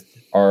with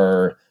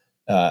our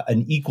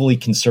an equally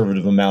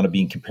conservative amount of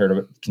being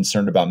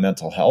concerned about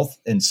mental health.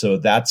 And so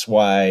that's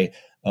why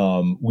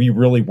we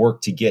really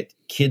work to get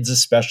kids,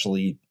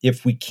 especially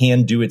if we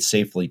can do it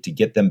safely, to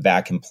get them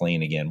back and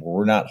playing again, where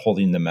we're not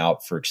holding them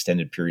out for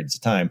extended periods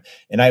of time.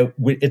 And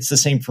it's the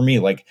same for me.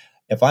 Like,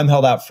 if I'm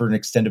held out for an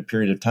extended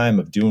period of time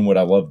of doing what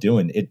I love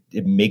doing,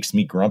 it makes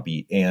me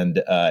grumpy, and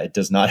it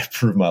does not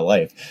improve my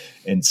life.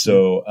 And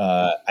so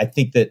I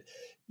think that,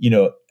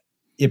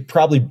 it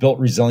probably built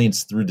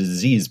resilience through the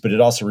disease, but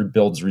it also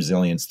rebuilds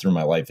resilience through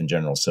my life in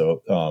general.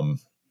 So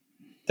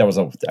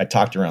I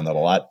talked around that a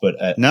lot, but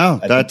I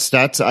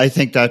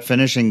think that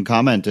finishing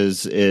comment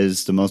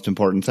is the most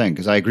important thing,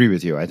 because I agree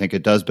with you. I think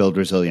it does build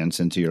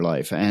resilience into your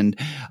life. And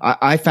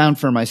I found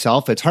for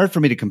myself, it's hard for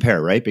me to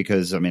compare, right?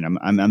 Because I'm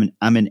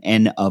an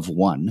N of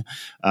one.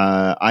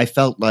 I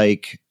felt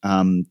like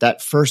that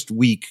first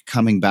week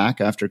coming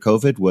back after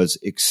COVID was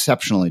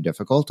exceptionally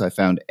difficult. I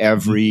found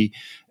every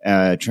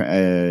I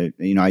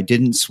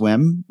didn't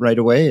swim right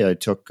away.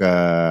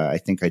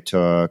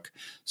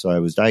 So I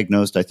was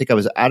diagnosed. I think I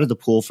was out of the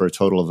pool for a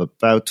total of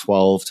about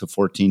 12 to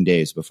 14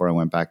 days before I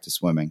went back to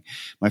swimming.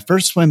 My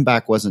first swim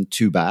back wasn't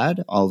too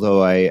bad,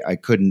 although I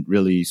couldn't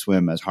really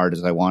swim as hard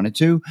as I wanted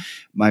to.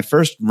 My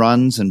first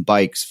runs and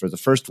bikes for the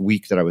first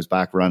week that I was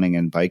back running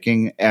and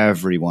biking,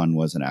 everyone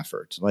was an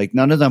effort. Like,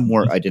 none of them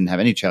were, I didn't have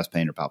any chest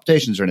pain or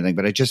palpitations or anything,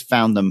 but I just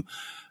found them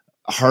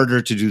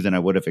harder to do than I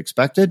would have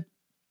expected.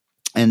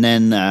 And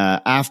then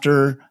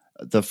after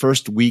the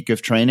first week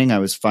of training, I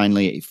was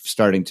finally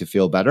starting to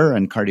feel better,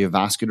 and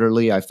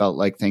cardiovascularly, I felt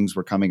like things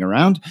were coming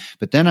around.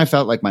 But then I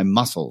felt like my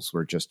muscles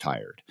were just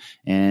tired,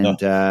 and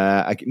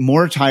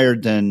more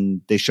tired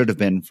than they should have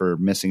been for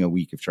missing a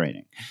week of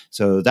training.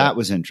 So that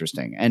was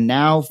interesting. And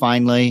now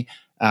finally,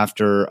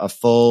 after a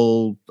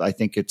full, I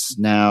think it's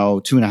now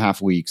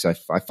 2.5 weeks, I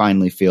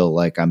finally feel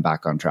like I'm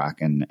back on track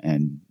and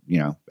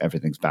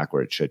everything's back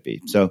where it should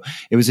be. So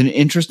it was an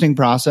interesting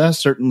process,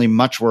 certainly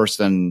much worse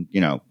than,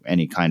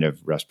 any kind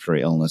of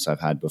respiratory illness I've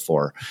had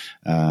before.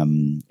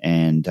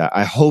 And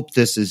I hope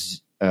this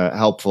is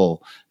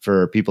helpful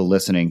for people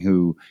listening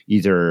who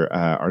either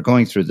are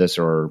going through this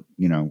or,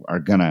 are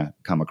going to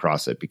come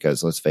across it,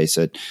 because let's face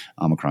it,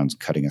 Omicron's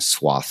cutting a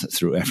swath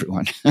through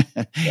everyone.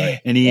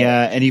 Right.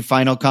 Any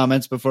final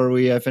comments before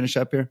we finish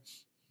up here?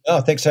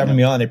 Oh, thanks for having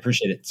me on. I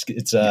appreciate it.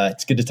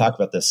 It's good to talk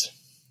about this.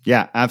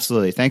 Yeah,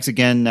 absolutely. Thanks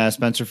again,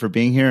 Spencer, for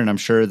being here. And I'm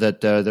sure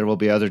that there will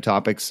be other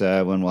topics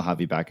when we'll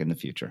have you back in the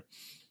future.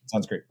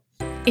 Sounds great.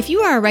 If you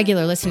are a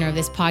regular listener of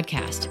this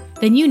podcast,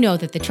 then you know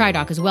that the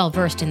TriDoc is well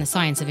versed in the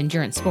science of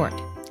endurance sport.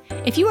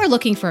 If you are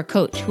looking for a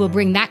coach who will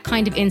bring that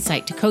kind of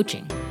insight to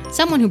coaching,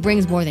 someone who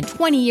brings more than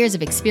 20 years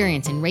of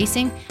experience in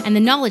racing and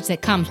the knowledge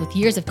that comes with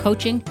years of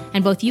coaching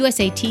and both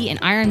USAT and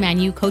Ironman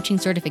U coaching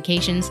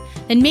certifications,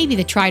 then maybe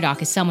the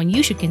TriDoc is someone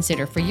you should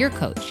consider for your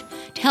coach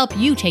to help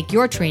you take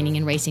your training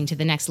and racing to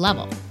the next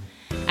level.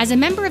 As a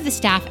member of the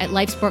staff at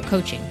Life Sport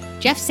Coaching,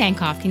 Jeff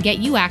Sankoff can get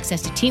you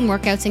access to team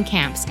workouts and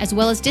camps, as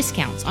well as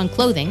discounts on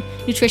clothing,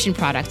 nutrition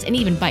products, and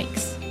even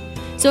bikes.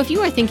 So if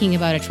you are thinking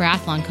about a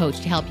triathlon coach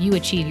to help you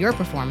achieve your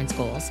performance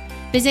goals,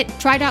 visit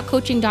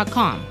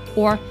tridoccoaching.com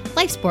or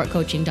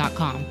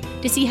lifesportcoaching.com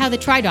to see how the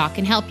TriDoc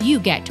can help you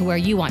get to where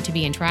you want to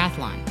be in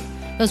triathlon.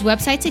 Those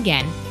websites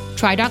again,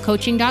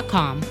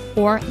 tridoccoaching.com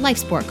or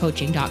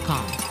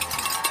lifesportcoaching.com.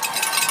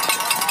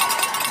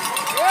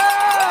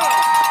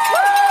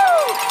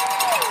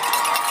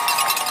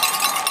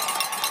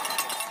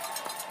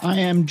 I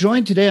am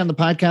joined today on the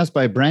podcast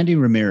by Brandy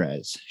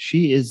Ramirez.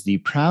 She is the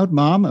proud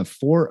mom of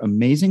 4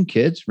 amazing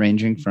kids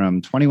ranging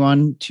from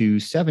 21 to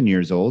 7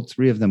 years old,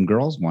 3 of them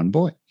girls, 1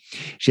 boy.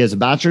 She has a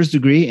bachelor's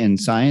degree in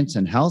science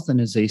and health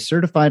and is a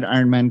certified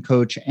Ironman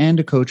coach and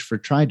a coach for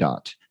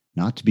TriDot,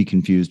 not to be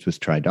confused with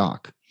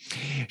TriDoc.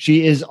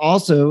 She is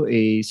also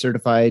a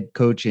certified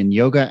coach in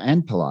yoga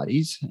and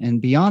Pilates.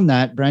 And beyond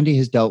that, Brandy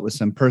has dealt with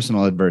some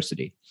personal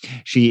adversity.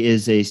 She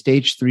is a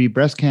stage 3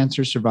 breast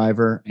cancer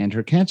survivor, and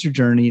her cancer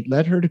journey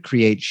led her to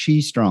create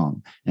She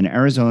Strong, an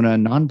Arizona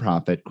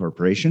nonprofit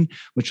corporation,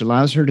 which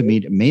allows her to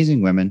meet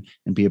amazing women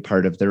and be a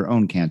part of their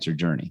own cancer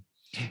journey.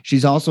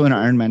 She's also an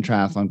Ironman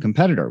triathlon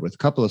competitor with a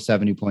couple of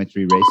 70.3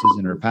 races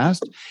in her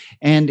past.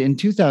 And in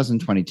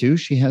 2022,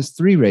 she has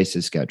 3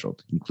 races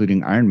scheduled,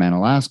 including Ironman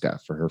Alaska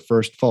for her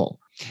first full.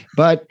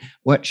 But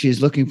what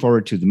she's looking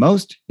forward to the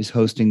most is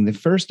hosting the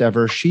first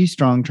ever She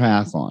Strong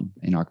triathlon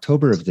in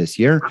October of this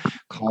year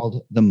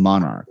called the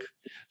Monarch.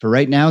 For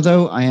right now,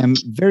 though, I am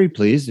very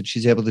pleased that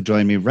she's able to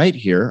join me right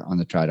here on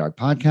the TriDoc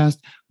podcast.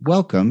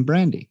 Welcome,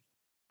 Brandy.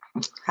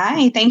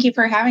 Hi, thank you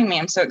for having me.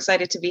 I'm so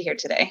excited to be here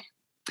today.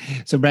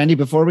 So, Brandy,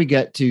 before we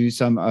get to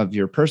some of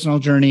your personal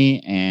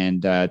journey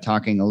and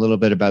talking a little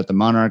bit about the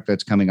Monarch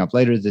that's coming up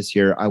later this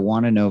year, I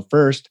want to know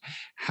first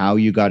how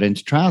you got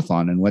into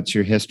triathlon and what's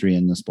your history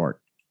in the sport.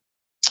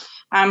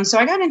 So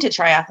I got into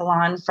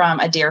triathlon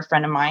from a dear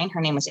friend of mine. Her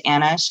name was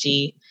Anna.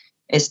 She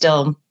is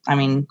still, I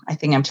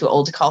think I'm too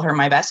old to call her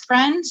my best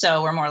friend.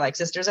 So we're more like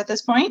sisters at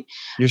this point.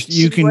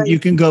 You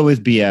can go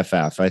with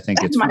BFF. I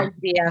think it's my fine.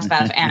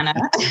 BFF, Anna.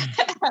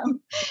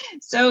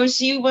 So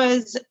she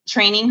was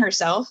training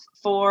herself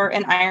for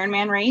an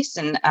Ironman race.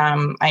 And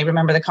I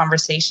remember the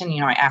conversation,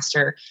 I asked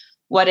her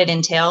what it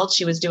entailed.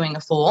 She was doing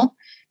a full.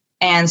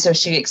 And so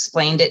she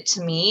explained it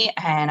to me.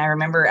 And I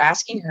remember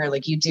asking her,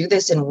 you do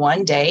this in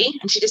one day?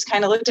 And she just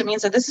kind of looked at me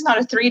and said, this is not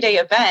a 3-day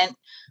event.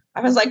 I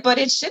was like, but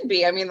it should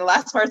be. The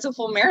last part's a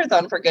full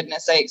marathon, for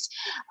goodness sakes.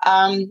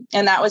 And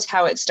that was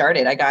how it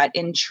started. I got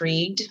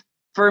intrigued.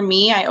 For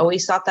me, I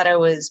always thought that I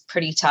was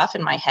pretty tough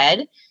in my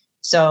head.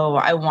 So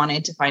I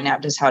wanted to find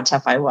out just how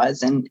tough I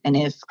was and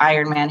if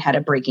Ironman had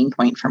a breaking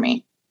point for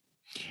me.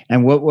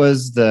 And what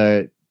was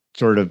the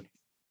sort of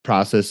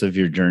process of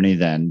your journey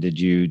then? Did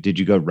you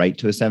go right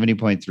to a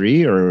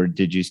 70.3 or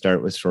did you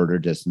start with shorter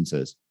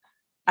distances?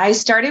 I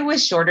started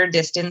with shorter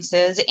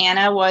distances.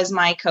 Anna was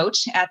my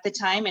coach at the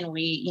time, and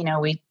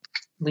we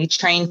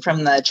trained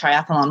from the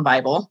triathlon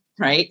Bible,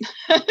 right?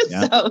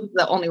 Yeah. So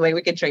the only way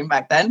we could train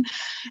back then.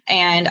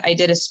 And I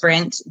did a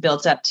sprint,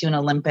 built up to an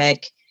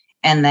Olympic,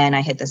 and then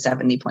I hit the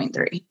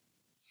 70.3.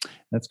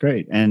 That's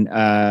great. And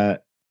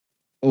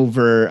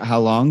over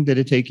how long did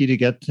it take you to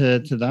get to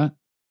that?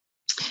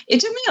 It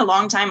took me a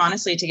long time,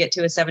 honestly, to get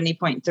to a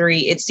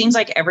 70.3. It seems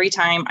like every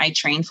time I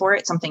trained for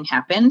it, something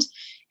happened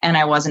and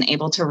I wasn't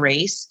able to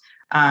race.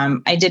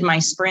 I did my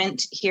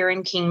sprint here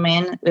in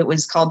Kingman. It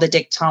was called the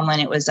Dick Tomlin.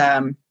 It was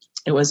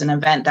an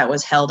event that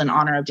was held in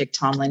honor of Dick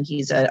Tomlin.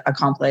 He's an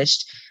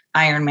accomplished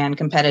Ironman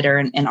competitor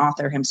and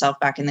author himself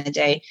back in the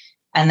day.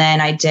 And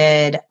then I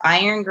did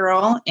Iron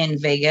Girl in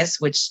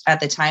Vegas, which at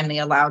the time they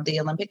allowed the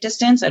Olympic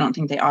distance. I don't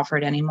think they offer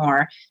it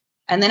anymore.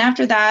 And then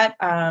after that,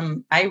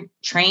 I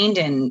trained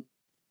in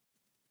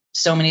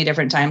so many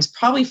different times,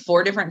 probably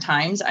 4 different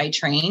times I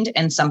trained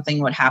and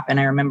something would happen.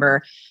 I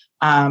remember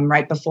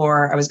right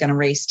before I was going to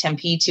race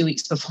Tempe, 2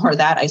 weeks before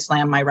that, I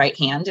slammed my right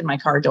hand in my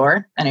car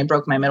door and I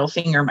broke my middle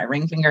finger, my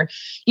ring finger,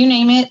 you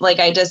name it.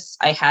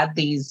 I had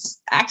these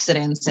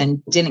accidents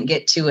and didn't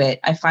get to it.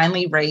 I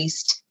finally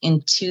raced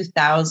in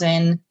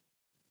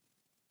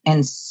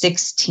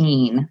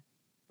 2016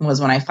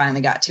 was when I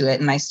finally got to it.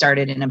 And I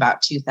started in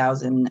about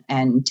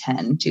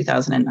 2010,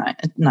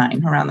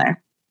 2009, around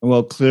there.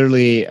 Well,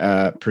 clearly,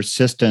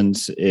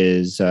 persistence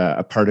is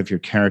a part of your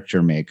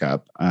character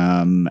makeup,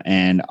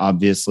 and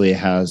obviously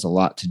has a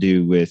lot to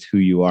do with who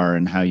you are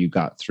and how you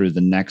got through the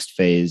next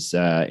phase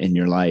in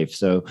your life.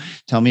 So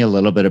tell me a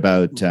little bit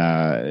about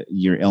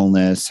your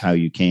illness, how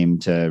you came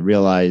to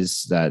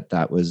realize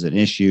that was an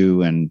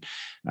issue, and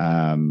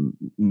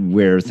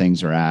where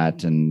things are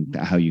at, and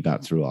how you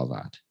got through all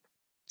that.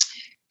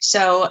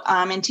 So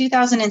in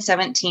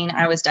 2017,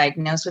 I was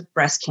diagnosed with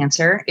breast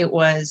cancer. It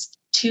was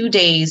 2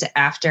 days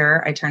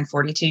after I turned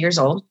 42 years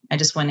old. I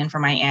just went in for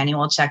my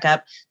annual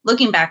checkup.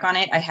 Looking back on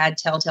it, I had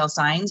telltale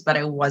signs, but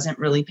I wasn't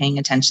really paying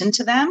attention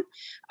to them.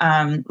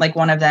 Like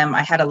one of them,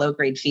 I had a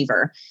low-grade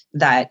fever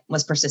that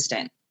was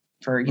persistent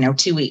for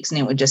 2 weeks, and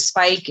it would just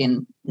spike,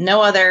 and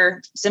no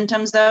other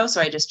symptoms though. So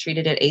I just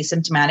treated it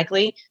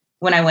asymptomatically.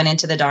 When I went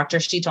into the doctor,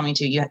 she told me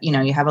you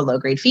have a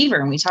low-grade fever,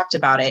 and we talked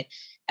about it.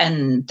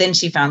 And then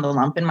she found the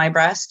lump in my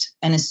breast,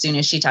 and as soon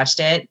as she touched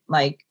it,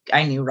 I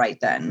knew right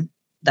then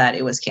that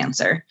it was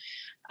cancer.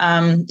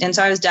 And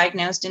so I was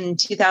diagnosed in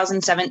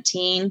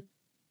 2017.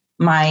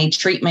 My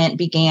treatment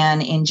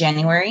began in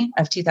January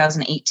of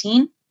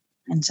 2018.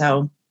 And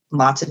so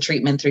lots of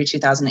treatment through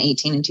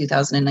 2018 and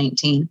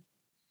 2019.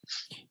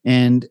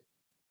 And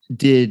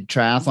did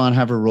triathlon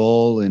have a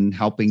role in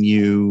helping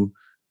you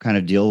kind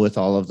of deal with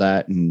all of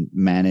that and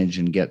manage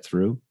and get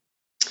through?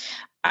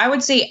 I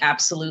would say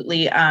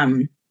absolutely.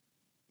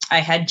 I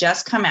had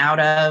just come out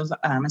of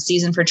a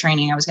season for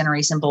training. I was going to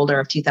race in Boulder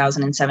of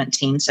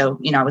 2017. So,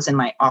 I was in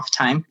my off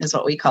time is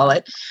what we call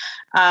it.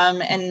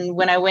 And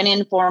when I went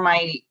in for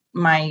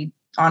my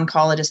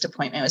oncologist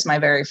appointment, it was my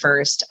very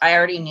first, I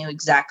already knew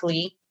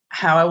exactly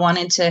how I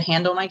wanted to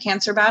handle my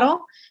cancer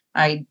battle.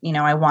 I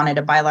wanted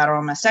a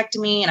bilateral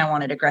mastectomy and I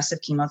wanted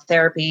aggressive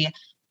chemotherapy.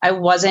 I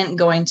wasn't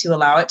going to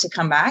allow it to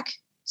come back.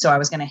 So I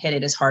was going to hit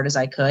it as hard as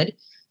I could.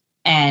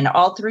 And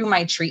all through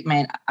my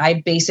treatment,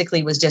 I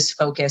basically was just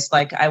focused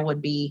like I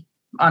would be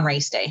on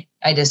race day.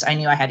 I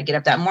knew I had to get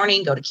up that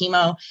morning, go to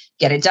chemo,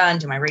 get it done,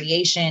 do my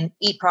radiation,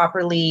 eat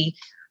properly,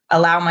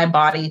 allow my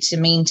body to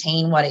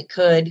maintain what it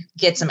could,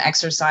 get some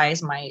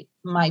exercise.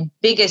 My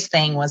biggest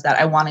thing was that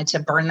I wanted to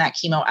burn that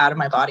chemo out of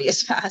my body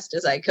as fast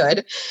as I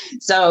could.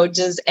 So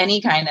just any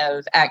kind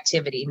of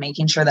activity,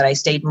 making sure that I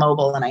stayed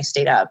mobile and I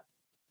stayed up.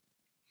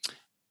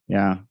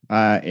 Yeah.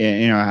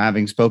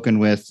 Having spoken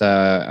with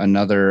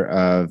another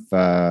of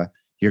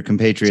your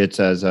compatriots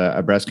as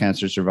a breast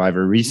cancer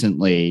survivor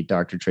recently,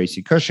 Dr.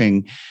 Tracy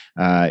Cushing,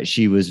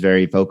 she was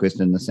very focused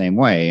in the same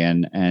way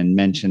and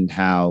mentioned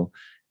how,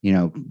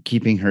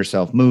 keeping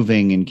herself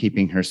moving and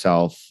keeping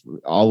herself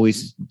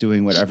always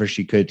doing whatever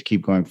she could to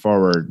keep going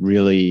forward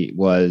really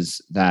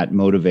was that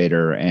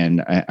motivator.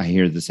 And I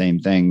hear the same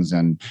things.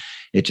 And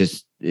it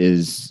just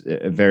is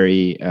a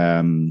very,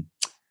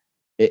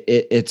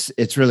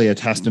 it's really a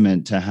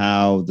testament to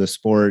how the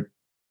sport,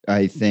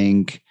 I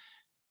think,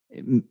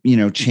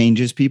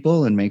 changes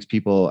people and makes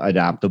people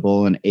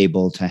adaptable and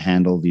able to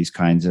handle these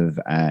kinds of,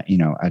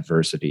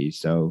 adversity.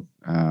 So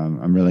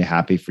I'm really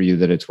happy for you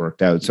that it's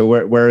worked out. So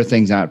where are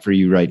things at for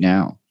you right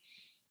now?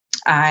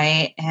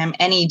 I am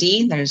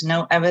NED. There's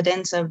no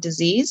evidence of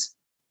disease.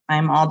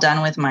 I'm all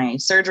done with my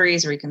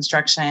surgeries,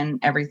 reconstruction,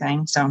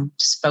 everything. So I'm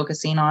just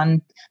focusing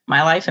on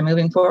my life and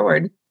moving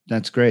forward.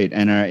 That's great.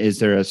 And is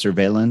there a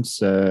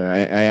surveillance?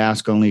 I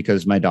ask only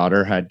because my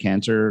daughter had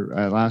cancer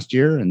last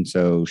year, and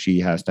so she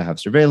has to have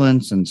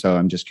surveillance. And so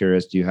I'm just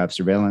curious, do you have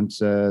surveillance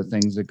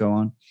things that go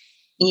on?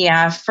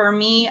 Yeah, for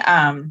me,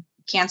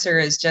 cancer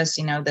is just,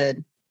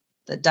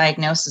 the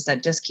diagnosis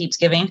that just keeps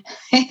giving.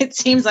 It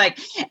seems like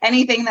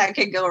anything that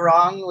could go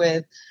wrong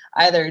with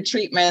either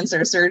treatments or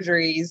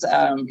surgeries,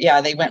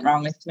 they went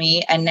wrong with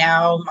me. And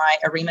now my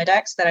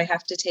Arimidex that I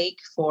have to take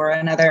for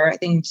another, I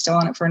think I'm still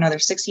on it for another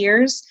 6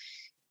 years.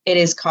 It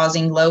is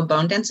causing low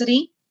bone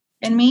density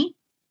in me.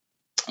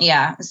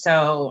 Yeah.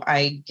 So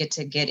I get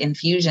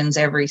infusions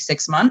every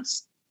 6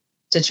 months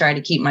to try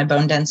to keep my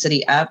bone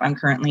density up. I'm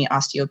currently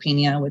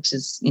osteopenia, which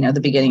is, the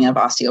beginning of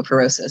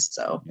osteoporosis.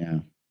 So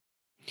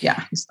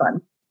yeah, it's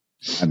fun.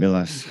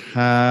 Fabulous.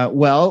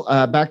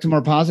 Back to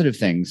more positive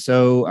things.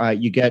 So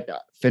you get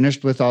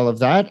finished with all of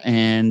that.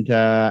 And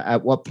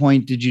at what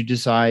point did you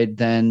decide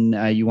then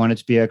you wanted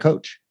to be a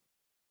coach?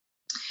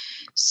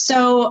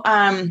 So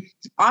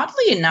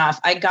oddly enough,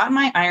 I got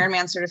my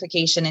Ironman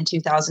certification in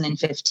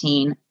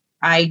 2015.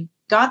 I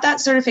got that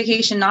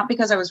certification not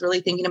because I was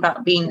really thinking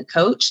about being a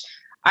coach.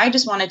 I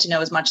just wanted to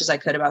know as much as I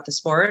could about the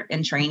sport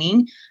and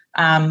training.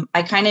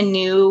 I kind of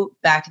knew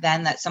back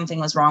then that something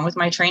was wrong with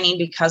my training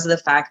because of the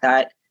fact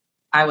that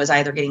I was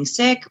either getting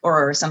sick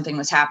or something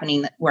was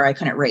happening where I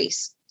couldn't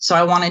race. So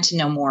I wanted to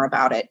know more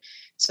about it.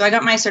 So I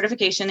got my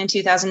certification in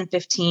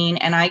 2015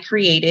 and I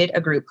created a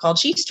group called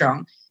She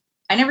Strong.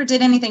 I never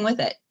did anything with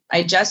it.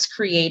 I just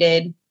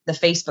created the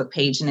Facebook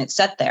page and it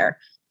sat there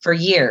for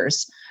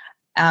years.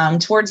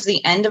 Towards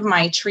the end of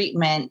my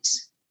treatment,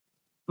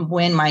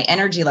 when my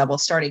energy level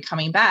started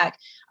coming back,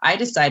 I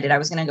decided I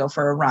was going to go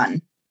for a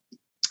run.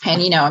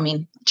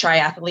 And,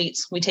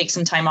 triathletes, we take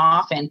some time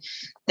off. And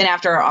then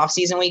after our off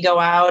season, we go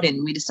out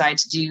and we decide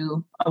to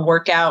do a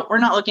workout. We're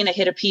not looking to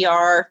hit a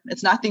PR.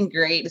 It's nothing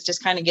great. It's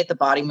just kind of get the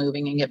body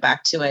moving and get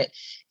back to it.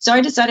 So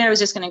I decided I was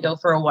just going to go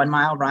for a 1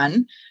 mile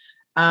run.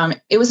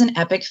 It was an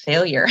epic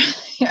failure.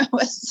 It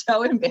was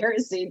so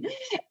embarrassing.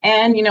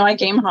 And, I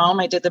came home,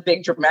 I did the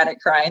big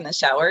dramatic cry in the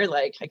shower.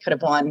 Like I could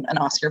have won an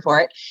Oscar for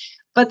it.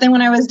 But then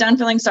when I was done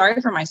feeling sorry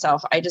for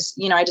myself, I just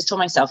told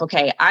myself,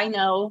 okay, I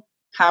know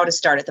how to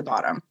start at the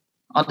bottom.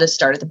 I'll just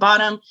start at the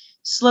bottom,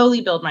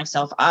 slowly build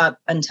myself up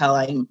until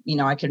I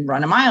can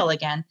run a mile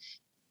again.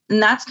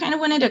 And that's kind of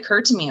when it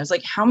occurred to me. I was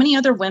like, how many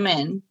other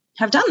women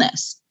have done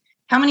this?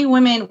 How many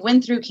women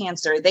went through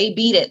cancer? They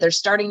beat it. They're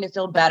starting to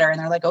feel better. And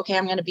they're like, okay,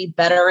 I'm going to be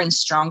better and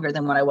stronger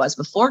than what I was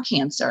before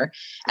cancer.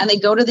 And they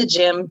go to the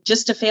gym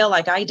just to fail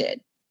like I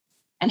did.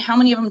 And how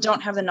many of them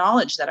don't have the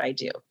knowledge that I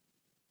do?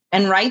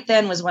 And right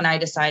then was when I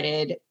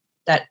decided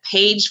that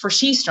page for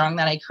She Strong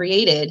that I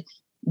created,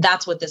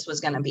 that's what this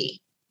was going to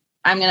be.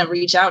 I'm going to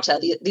reach out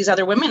to these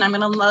other women. I'm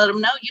going to let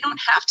them know you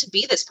don't have to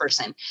be this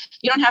person.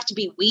 You don't have to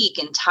be weak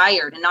and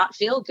tired and not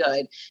feel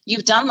good.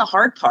 You've done the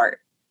hard part.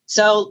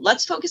 So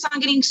let's focus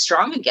on getting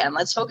strong again.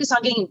 Let's focus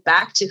on getting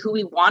back to who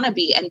we want to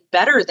be and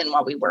better than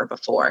what we were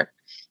before.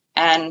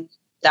 And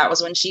that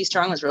was when She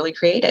Strong was really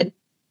created.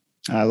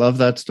 I love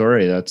that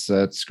story. That's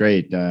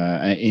great.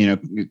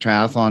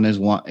 Triathlon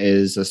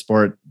is a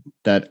sport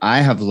that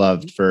I have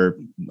loved for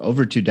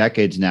over 2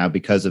 decades now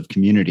because of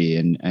community.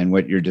 And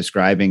what you're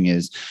describing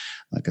is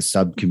like a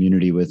sub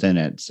community within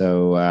it.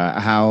 So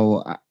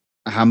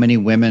how many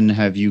women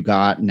have you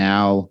got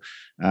now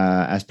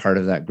as part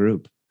of that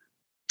group?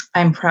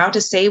 I'm proud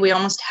to say we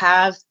almost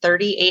have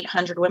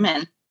 3,800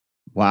 women.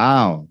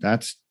 Wow,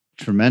 that's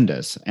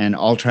tremendous. And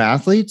all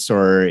triathletes,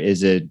 or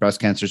is it breast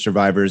cancer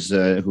survivors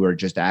who are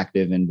just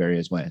active in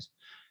various ways?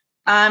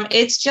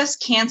 It's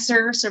just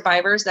cancer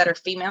survivors that are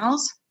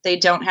females. They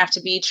don't have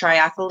to be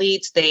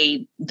triathletes.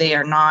 They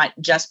are not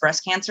just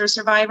breast cancer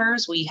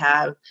survivors. We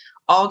have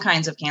all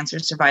kinds of cancer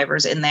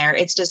survivors in there.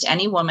 It's just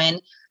any woman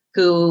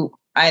who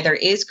either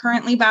is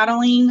currently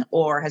battling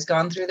or has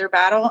gone through their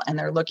battle and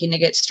they're looking to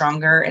get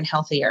stronger and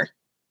healthier.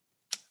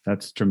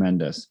 That's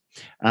tremendous.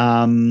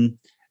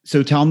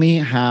 So tell me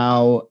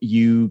how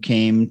you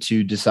came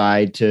to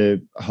decide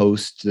to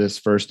host this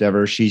first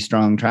ever She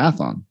Strong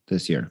Triathlon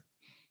this year.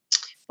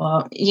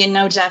 Well,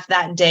 Jeff,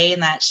 that day in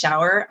that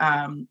shower,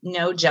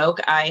 no joke,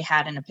 I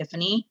had an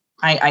epiphany.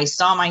 I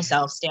saw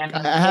myself standing.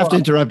 I have to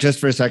interrupt just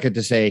for a second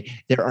to say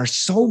there are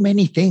so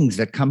many things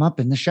that come up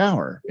in the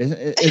shower.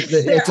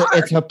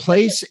 It's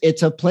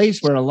a place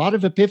where a lot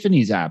of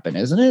epiphanies happen,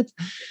 isn't it?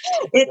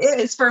 It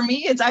is. For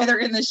me, it's either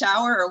in the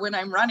shower or when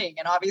I'm running,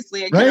 and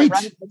obviously I can't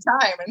run at the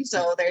time. And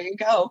so there you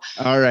go.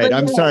 All right.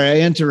 I'm sorry I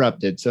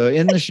interrupted. So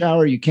in the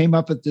shower, you came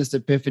up with this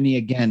epiphany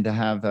again to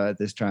have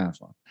this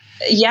triathlon.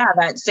 Yeah,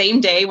 that same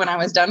day when I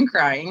was done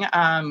crying,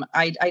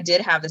 I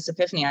did have this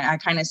epiphany. I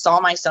kind of saw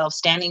myself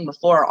standing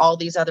before all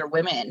these other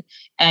women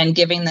and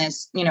giving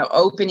this,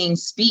 opening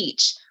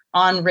speech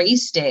on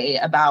race day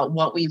about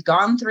what we've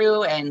gone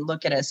through and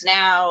look at us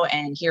now.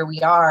 And here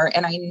we are.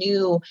 And I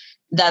knew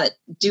that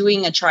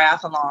doing a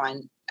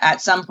triathlon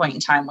at some point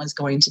in time was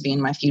going to be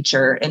in my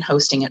future and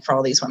hosting it for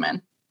all these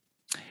women.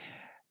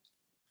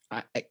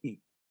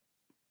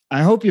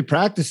 I hope you're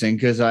practicing,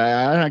 because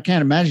I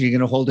can't imagine you're going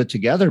to hold it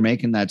together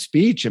making that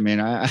speech. I mean,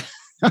 I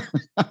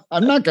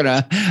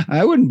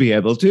wouldn't be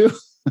able to.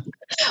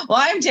 Well,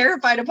 I'm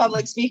terrified of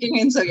public speaking.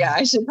 And so, yeah,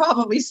 I should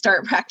probably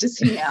start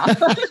practicing now.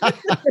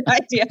 Good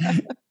idea.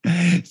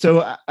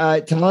 So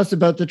tell us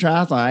about the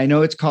triathlon. I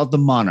know it's called the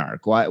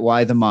Monarch.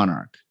 Why the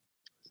Monarch?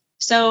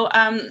 So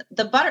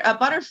a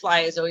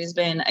butterfly has always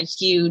been a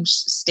huge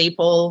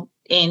staple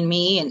in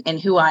me and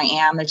who I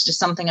am. There's just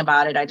something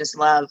about it. I just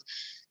love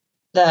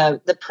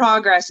the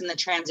progress and the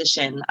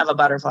transition of a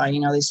butterfly.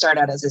 They start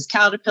out as this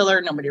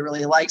caterpillar. Nobody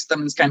really likes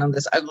them. It's kind of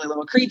this ugly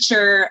little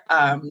creature.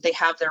 They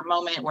have their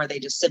moment where they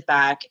just sit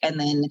back,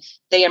 and then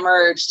they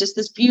emerge just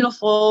this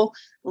beautiful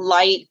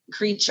light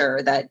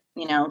creature that,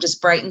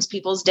 just brightens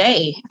people's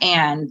day.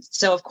 And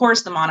so, of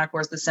course, the Monarch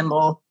was the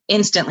symbol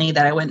instantly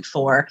that I went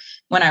for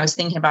when I was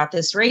thinking about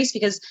this race,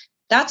 because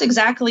that's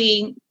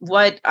exactly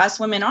what us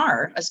women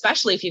are,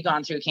 especially if you've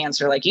gone through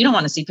cancer. Like, you don't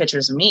want to see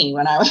pictures of me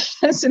when I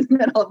was in the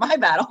middle of my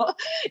battle.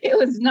 It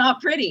was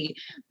not pretty,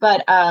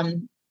 but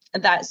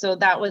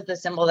that was the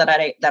symbol that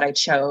I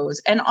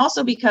chose. And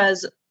also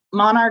because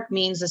Monarch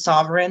means the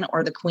sovereign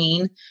or the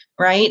queen,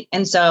 right?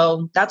 And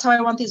so that's how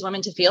I want these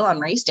women to feel on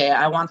race day.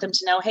 I want them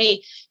to know,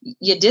 hey,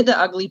 you did the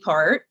ugly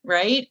part,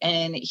 right?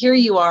 And here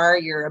you are,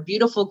 you're a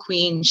beautiful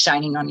queen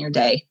shining on your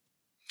day.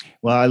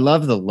 Well, I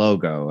love the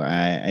logo.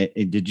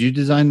 Did you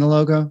design the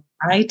logo?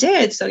 I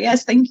did. So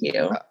yes, thank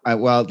you.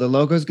 Well, the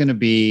logo is going to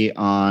be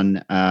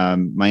on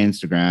my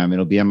Instagram.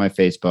 It'll be on my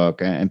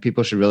Facebook, and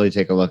people should really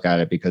take a look at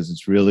it because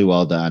it's really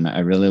well done. I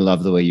really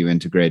love the way you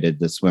integrated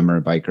the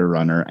swimmer, biker,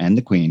 runner, and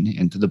the queen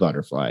into the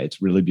butterfly.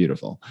 It's really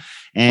beautiful.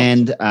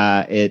 And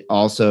it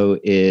also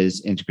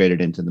is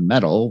integrated into the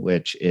medal,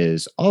 which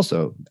is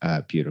also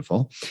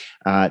beautiful.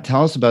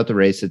 Tell us about the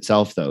race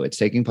itself, though. It's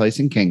taking place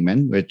in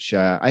Kingman, which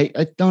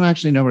I don't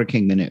actually know where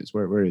Kingman is.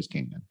 Where is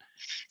Kingman?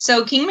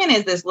 So Kingman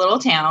is this little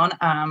town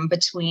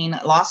between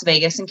Las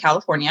Vegas and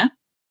California.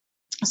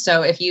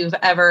 So if you've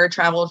ever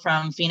traveled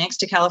from Phoenix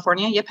to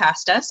California, you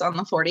passed us on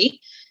the 40.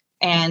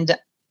 And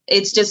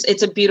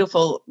it's a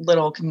beautiful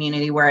little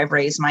community where I've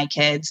raised my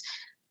kids.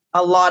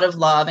 A lot of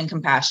love and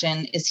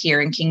compassion is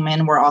here in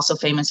Kingman. We're also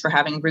famous for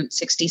having Route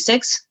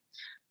 66.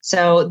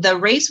 So the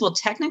race will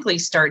technically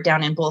start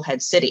down in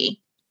Bullhead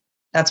City.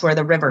 That's where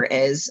the river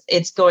is.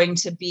 It's going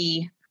to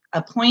be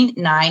a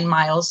 0.9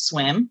 miles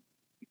swim,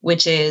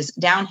 which is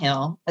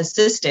downhill,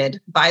 assisted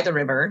by the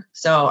river.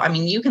 So, I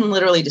mean, you can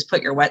literally just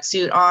put your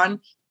wetsuit on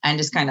and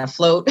just kind of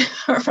float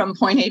from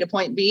point A to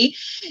point B.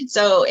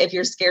 So if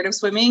you're scared of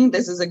swimming,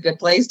 this is a good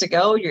place to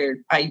go. You're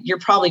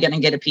probably going to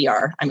get a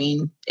PR. I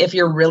mean, if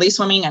you're really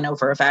swimming, I know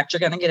for a fact you're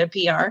going to get a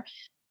PR.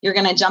 You're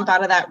going to jump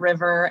out of that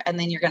river, and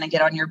then you're going to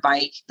get on your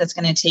bike. That's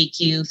going to take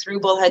you through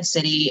Bullhead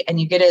City,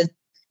 and you get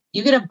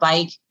a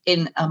bike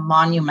in a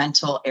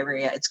monumental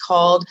area. It's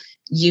called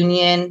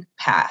Union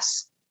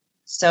Pass.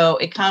 So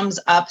it comes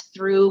up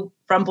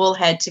from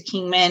Bullhead to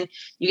Kingman.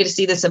 You get to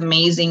see this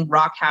amazing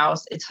rock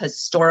house. It's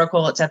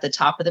historical. It's at the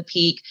top of the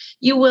peak.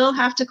 You will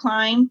have to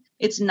climb.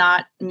 It's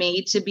not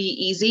made to be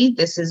easy.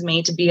 This is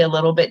made to be a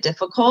little bit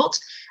difficult.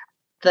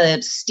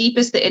 The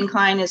steepest the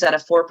incline is at a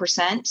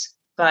 4%,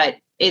 but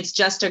it's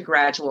just a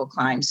gradual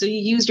climb. So you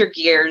use your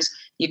gears,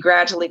 you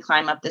gradually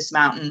climb up this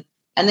mountain,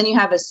 and then you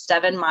have a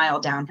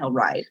 7-mile downhill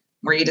ride.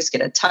 where you just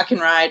get a tuck and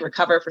ride,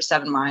 recover for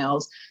 7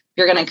 miles.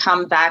 You're going to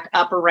come back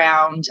up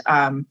around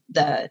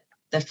the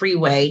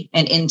freeway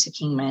and into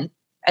Kingman.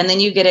 And then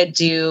you get to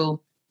do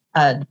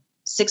a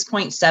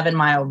 6.7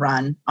 mile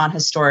run on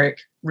historic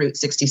Route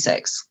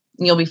 66.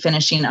 And you'll be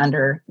finishing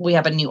we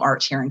have a new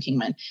arch here in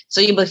Kingman.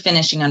 So you'll be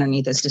finishing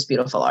underneath this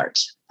beautiful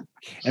arch.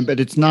 But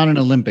it's not an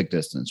Olympic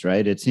distance,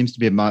 right? It seems to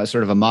be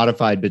sort of a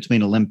modified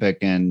between Olympic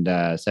and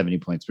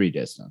 70.3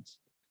 distance.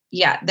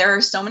 Yeah, there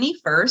are so many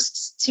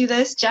firsts to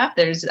this, Jeff.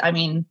 It's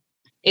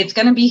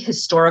going to be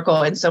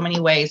historical in so many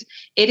ways.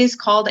 It is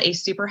called a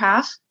super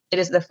half. It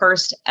is the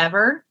first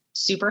ever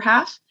super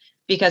half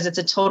because it's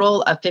a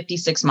total of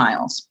 56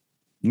 miles.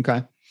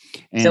 Okay.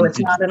 And so it's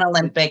not an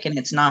Olympic and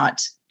it's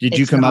not. Did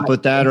you come up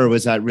with that, or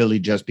was that really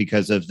just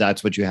because of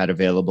that's what you had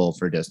available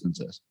for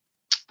distances?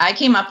 I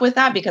came up with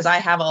that because I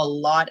have a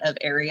lot of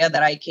area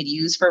that I could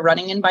use for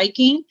running and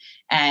biking.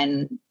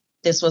 And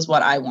this was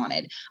what I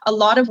wanted. A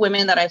lot of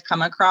women that I've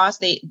come across,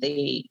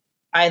 they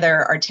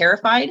either are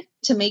terrified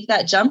to make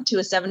that jump to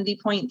a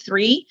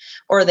 70.3,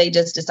 or they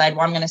just decide,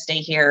 well, I'm going to stay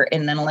here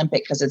in an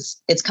Olympic because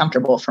it's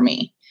comfortable for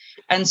me.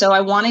 And so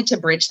I wanted to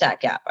bridge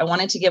that gap. I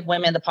wanted to give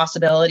women the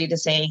possibility to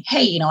say,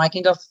 hey, I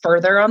can go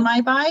further on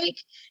my bike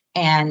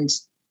and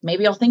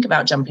maybe I'll think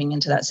about jumping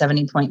into that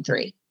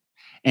 70.3.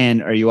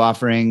 And are you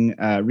offering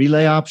a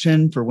relay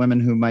option for women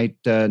who might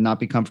not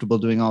be comfortable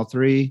doing all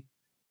three?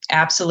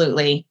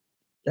 Absolutely.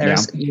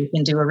 You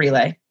can do a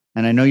relay.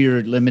 And I know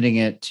you're limiting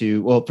it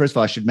to, well, first of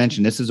all, I should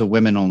mention this is a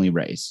women-only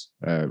race,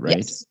 right?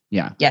 Yes.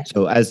 Yeah. Yes.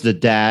 So as the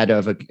dad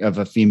of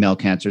a female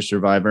cancer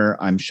survivor,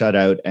 I'm shut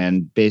out.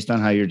 And based on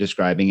how you're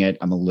describing it,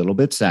 I'm a little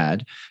bit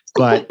sad,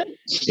 but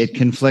it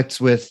conflicts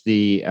with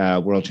the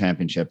World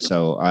Championship.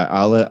 So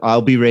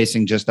I'll be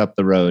racing just up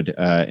the road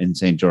in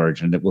St.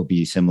 George, and it will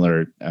be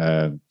similar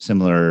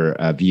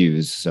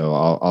views. So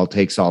I'll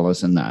take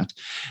solace in that.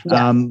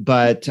 Yeah.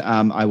 But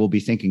I will be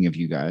thinking of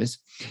you guys.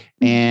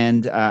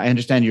 And I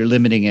understand you're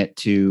limiting it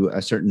to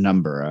a certain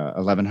number,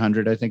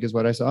 1,100, I think is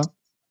what I saw.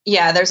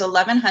 Yeah, there's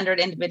 1,100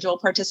 individual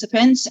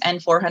participants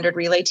and 400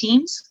 relay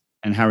teams.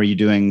 And how are you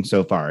doing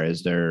so far?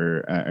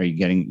 Are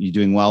you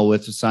doing well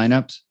with the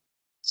signups?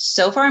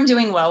 So far, I'm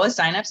doing well with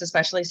signups,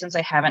 especially since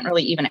I haven't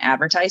really even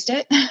advertised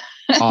it.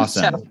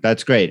 Awesome.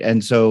 That's great.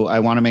 And so I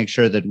want to make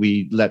sure that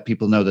we let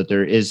people know that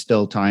there is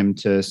still time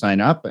to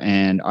sign up,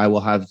 and I will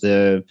have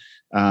the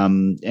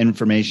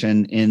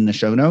information in the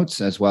show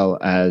notes as well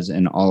as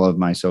in all of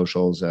my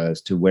socials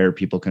as to where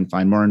people can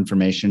find more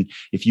information.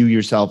 If you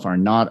yourself are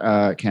not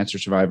a cancer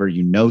survivor,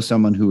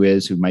 someone who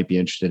might be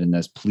interested in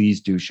this,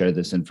 please do share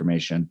this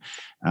information.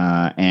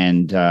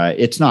 And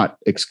it's not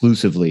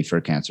exclusively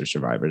for cancer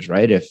survivors,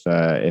 right?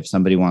 If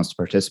somebody wants to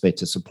participate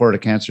to support a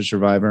cancer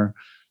survivor.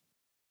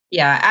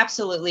 Yeah,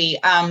 absolutely.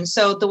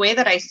 So the way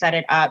that I set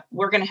it up,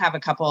 we're going to have a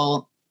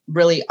couple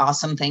really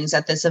awesome things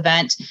at this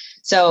event.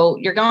 So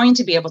you're going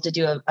to be able to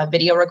do a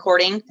video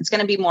recording. It's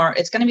going to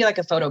be like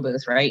a photo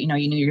booth, right? New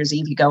Year's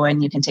Eve, you go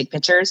in, you can take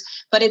pictures,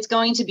 but it's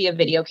going to be a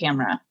video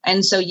camera.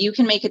 And so you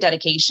can make a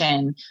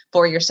dedication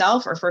for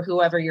yourself or for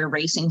whoever you're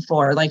racing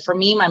for. Like for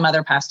me, my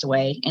mother passed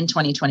away in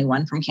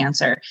 2021 from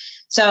cancer.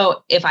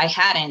 So if I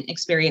hadn't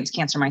experienced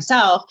cancer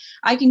myself,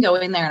 I can go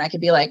in there and I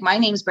could be like, my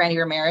name's Brandy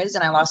Ramirez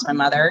and I lost my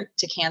mother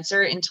to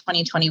cancer in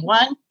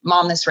 2021.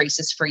 Mom, this race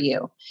is for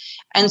you.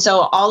 And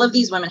so all of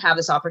these women have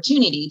this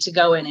opportunity to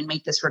go in and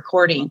make this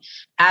recording.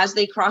 As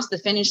they cross the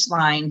finish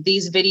line,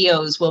 these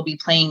videos will be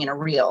playing in a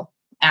reel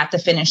at the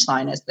finish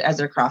line as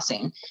they're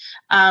crossing.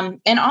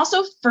 And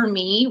also for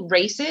me,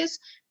 races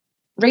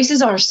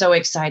are so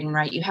exciting,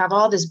 right? You have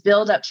all this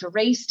build up to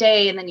race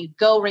day and then you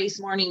go race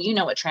morning. You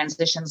know what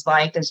transition's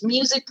like. There's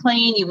music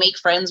playing. You make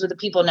friends with the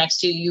people next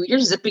to you. You're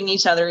zipping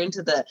each other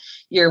into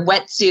your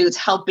wetsuits,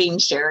 helping,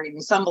 sharing,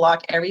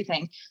 sunblock,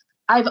 everything.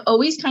 I've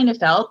always kind of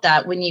felt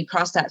that when you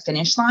cross that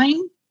finish line,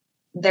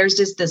 there's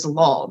just this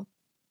lull,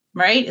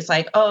 right? It's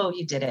like, oh,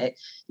 you did it.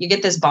 You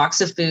get this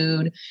box of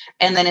food.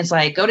 And then it's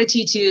like, go to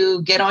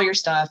T2, get all your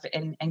stuff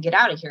and get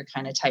out of here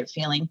kind of type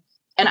feeling.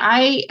 And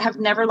I have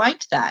never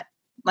liked that.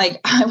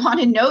 Like, I want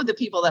to know the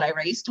people that I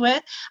raced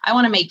with. I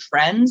want to make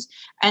friends.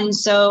 And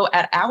so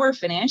at our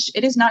finish,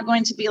 it is not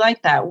going to be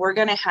like that. We're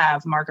going to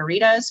have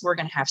margaritas. We're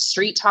going to have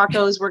street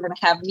tacos. We're going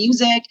to have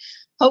music.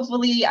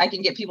 Hopefully I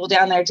can get people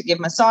down there to give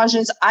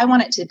massages. I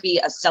want it to be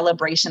a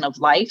celebration of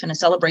life and a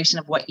celebration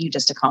of what you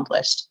just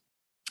accomplished.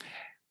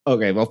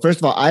 Okay. Well, first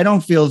of all, I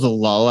don't feel the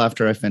lull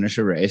after I finish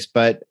a race,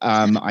 but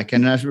I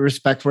can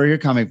respect where you're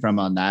coming from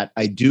on that.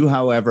 I do,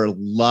 however,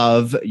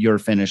 love your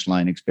finish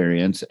line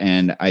experience.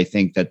 And I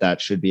think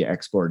that should be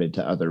exported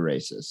to other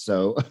races.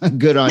 So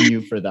good on you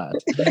for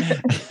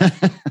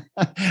that.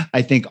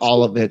 I think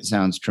all of it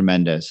sounds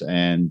tremendous.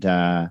 And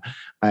I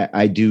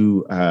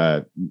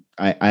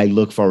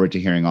look forward to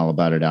hearing all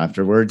about it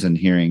afterwards and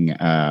hearing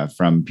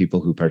from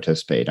people who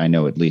participate. I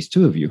know at least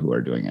two of you who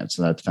are doing it.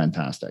 So that's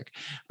fantastic.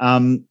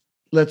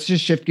 Let's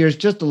just shift gears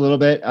just a little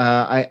bit.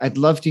 I'd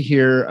love to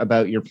hear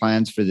about your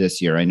plans for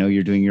this year. I know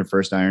you're doing your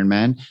first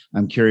Ironman.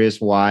 I'm curious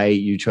why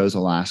you chose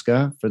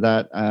Alaska for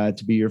that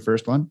to be your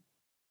first one.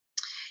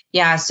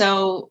 Yeah.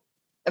 So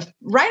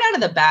right out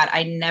of the bat,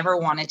 I never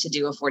wanted to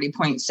do a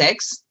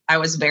 40.6. I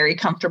was very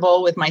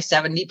comfortable with my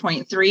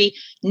 70.3.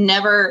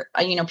 Never,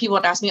 people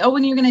would ask me, oh,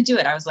 when are you going to do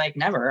it? I was like,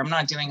 never. I'm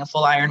not doing a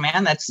full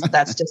Ironman.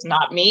 That's just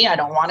not me. I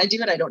don't want to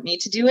do it. I don't need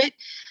to do it.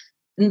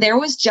 And there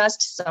was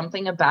just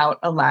something about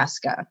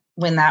Alaska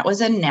when that was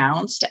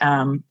announced.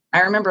 I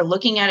remember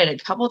looking at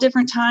it a couple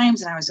different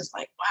times and I was just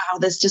like, wow,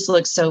 this just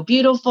looks so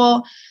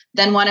beautiful.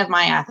 Then one of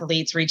my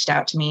athletes reached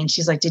out to me and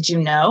she's like, did you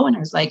know? And I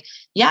was like,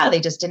 yeah,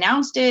 they just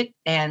announced it.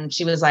 And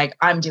she was like,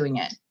 I'm doing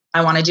it.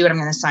 I want to do it. I'm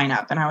going to sign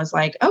up. And I was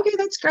like, okay,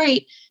 that's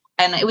great.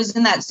 And it was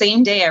in that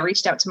same day I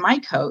reached out to my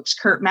coach,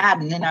 Kurt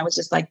Madden. And I was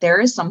just like,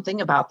 there is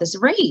something about this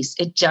race.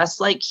 It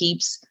just like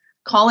keeps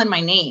calling my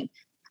name.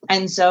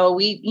 And so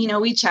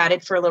we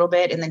chatted for a little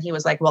bit and then he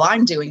was like, well,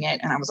 I'm doing it.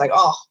 And I was like,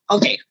 oh,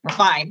 okay,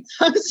 fine.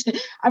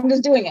 I'm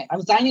just doing it.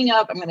 I'm signing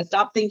up. I'm going to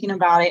stop thinking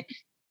about it.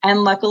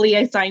 And luckily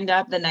I signed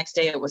up. The next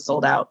day it was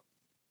sold out.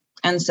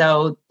 And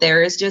so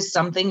there is just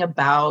something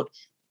about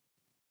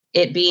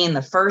it being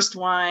the first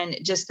one,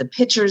 just the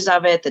pictures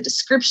of it, the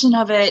description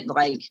of it.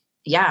 Like,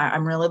 yeah,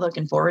 I'm really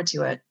looking forward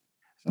to it.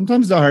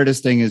 Sometimes the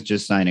hardest thing is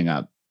just signing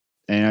up.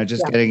 And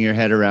just getting your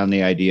head around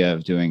the idea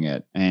of doing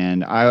it.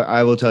 And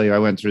I will tell you, I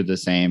went through the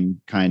same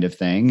kind of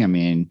thing. I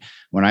mean,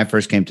 when I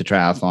first came to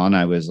triathlon,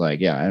 I was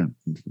like, and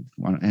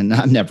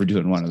I'm never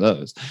doing one of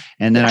those.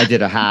 And then I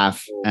did a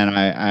half. And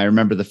I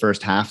remember the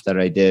first half that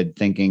I did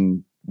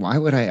thinking, why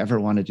would I ever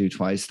want to do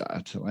twice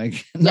that?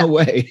 Like, no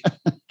way.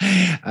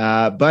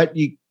 But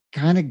you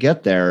kind of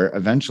get there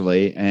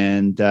eventually.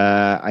 And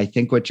I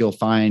think what you'll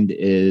find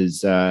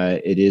is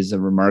it is a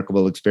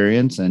remarkable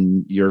experience,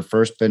 and your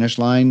first finish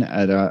line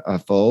at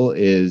a full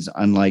is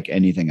unlike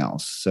anything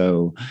else.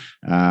 So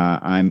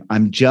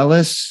I'm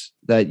jealous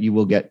that you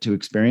will get to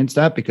experience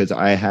that, because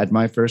I had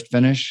my first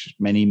finish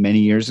many, many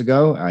years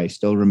ago. I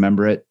still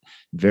remember it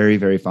very,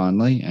 very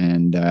fondly,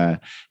 and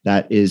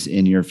that is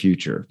in your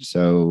future.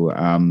 So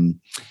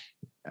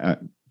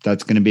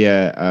that's going to be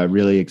a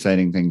really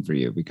exciting thing for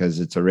you,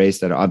 because it's a race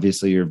that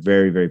obviously you're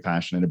very, very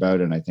passionate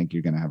about. And I think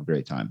you're going to have a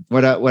great time.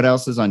 What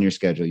else is on your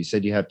schedule? You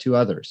said you have two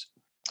others.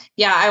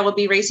 Yeah, I will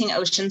be racing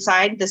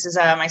Oceanside. This is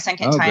my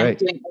second time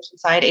doing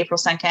Oceanside, April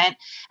 2nd.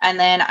 And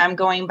then I'm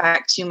going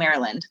back to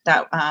Maryland.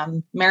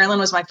 Maryland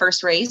was my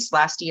first race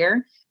last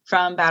year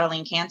from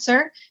battling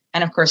cancer.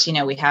 And of course,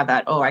 we have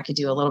that, I could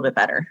do a little bit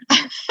better.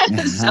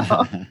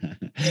 So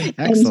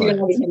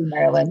excellent.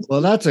 Maryland. Well,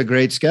 that's a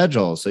great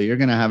schedule. So you're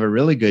going to have a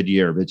really good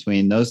year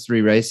between those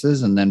three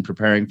races and then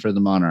preparing for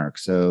the Monarch.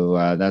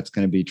 So that's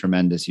going to be a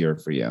tremendous year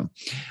for you.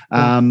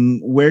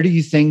 Where do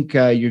you think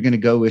you're going to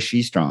go with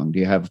She Strong? Do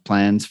you have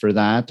plans for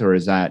that, or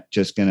is that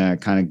just going to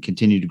kind of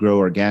continue to grow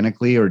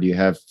organically, or do you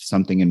have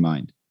something in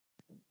mind?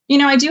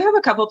 I do have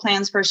a couple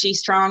plans for She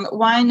Strong.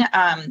 One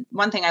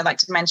thing I'd like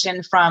to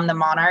mention from the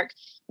Monarch,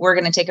 we're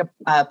going to take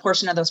a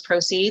portion of those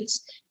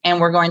proceeds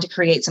and we're going to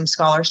create some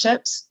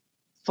scholarships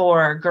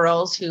for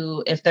girls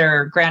who, if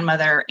their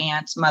grandmother,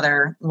 aunt's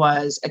mother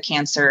was a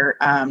cancer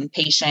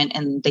patient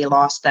and they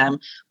lost them,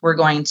 we're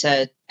going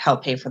to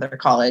help pay for their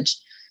college.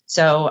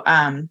 So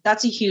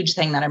that's a huge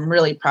thing that I'm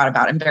really proud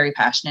about. I'm very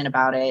passionate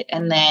about it.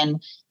 And then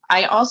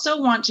I also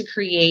want to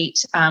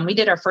create, we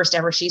did our first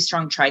ever She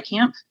Strong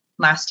Tri-Camp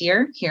last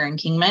year here in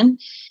Kingman.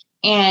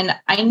 And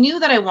I knew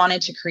that I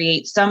wanted to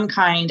create some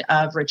kind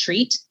of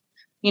retreat,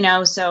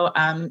 so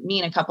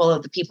me and a couple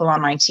of the people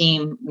on my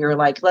team, we were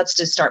like, let's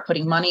just start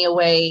putting money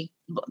away.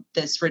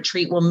 This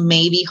retreat will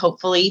maybe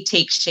hopefully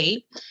take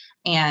shape.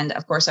 And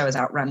of course I was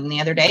out running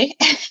the other day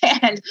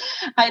and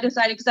I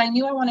decided, because I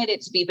knew I wanted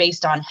it to be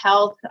based on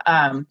health.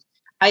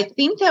 I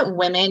think that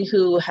women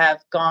who have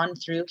gone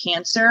through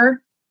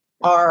cancer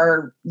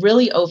are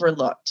really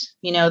overlooked.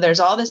 There's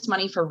all this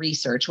money for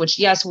research, which,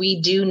 yes, we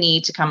do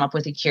need to come up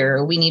with a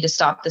cure. We need to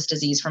stop this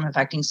disease from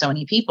affecting so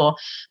many people,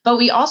 but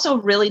we also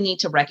really need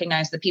to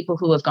recognize the people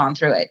who have gone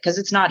through it, because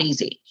it's not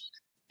easy.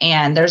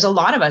 And there's a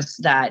lot of us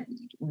that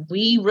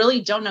we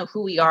really don't know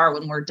who we are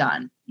when we're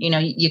done.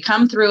 You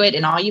come through it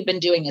and all you've been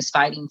doing is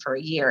fighting for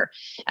a year.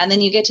 And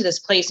then you get to this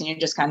place and you're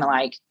just kind of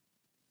like,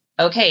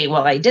 okay,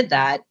 well, I did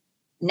that.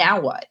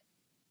 Now what?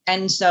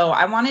 And so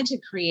I wanted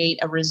to create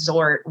a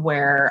resort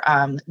where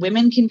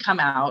women can come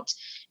out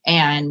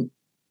and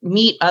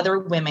meet other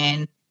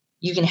women.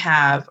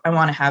 I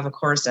want to have, of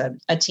course,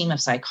 a team of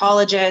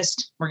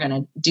psychologists. We're going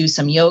to do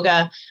some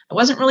yoga. I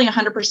wasn't really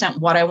 100%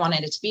 what I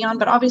wanted it to be on,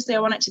 but obviously I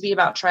want it to be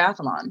about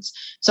triathlons.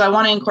 So I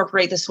want to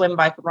incorporate the swim,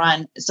 bike,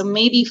 run. So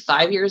maybe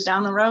 5 years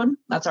down the road,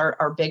 that's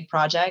our big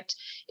project,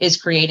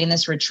 is creating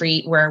this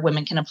retreat where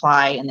women can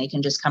apply and they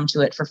can just come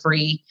to it for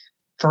free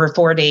for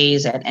 4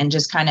 days and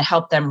just kind of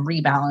help them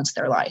rebalance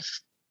their life.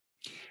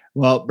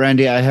 Well,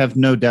 Brandy, I have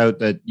no doubt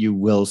that you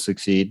will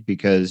succeed,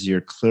 because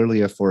you're clearly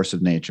a force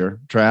of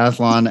nature.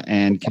 Triathlon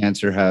and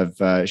cancer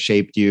have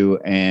shaped you,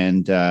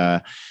 and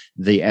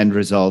the end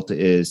result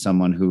is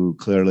someone who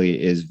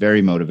clearly is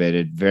very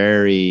motivated,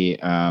 very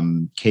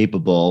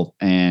capable,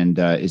 and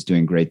is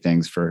doing great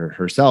things for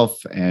herself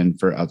and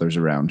for others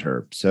around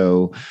her.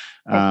 So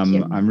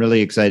I'm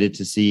really excited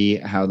to see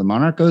how the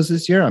Monarch goes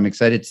this year. I'm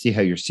excited to see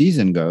how your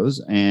season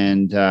goes.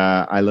 And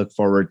I look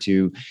forward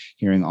to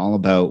hearing all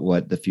about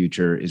what the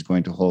future is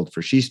going to hold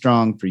for She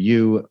Strong, for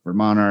you, for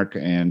Monarch,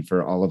 and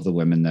for all of the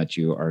women that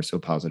you are so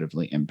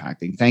positively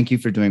impacting. Thank you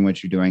for doing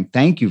what you're doing.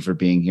 Thank you for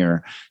being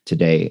here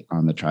today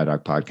on the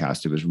TriDoc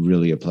podcast. It was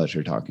really a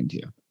pleasure talking to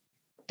you.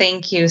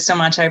 Thank you so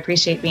much. I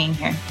appreciate being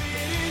here.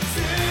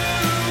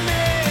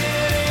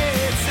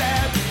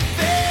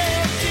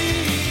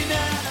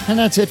 And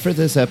that's it for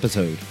this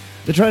episode.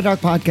 The TriDoc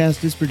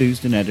podcast is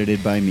produced and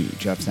edited by me,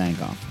 Jeff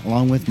Sankoff,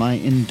 along with my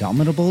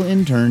indomitable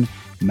intern,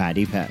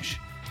 Maddie Pesh.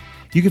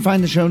 You can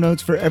find the show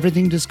notes for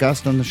everything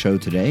discussed on the show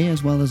today,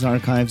 as well as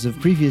archives of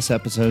previous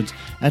episodes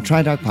at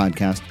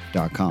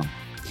tridocpodcast.com.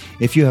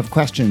 If you have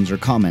questions or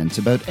comments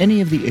about any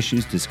of the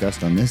issues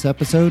discussed on this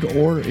episode,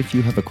 or if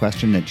you have a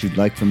question that you'd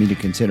like for me to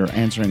consider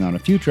answering on a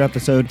future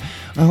episode,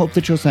 I hope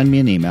that you'll send me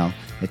an email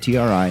at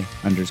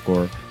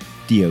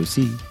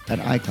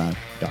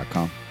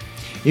tri_doc@icloud.com.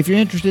 If you're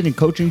interested in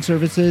coaching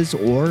services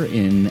or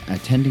in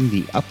attending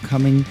the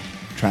upcoming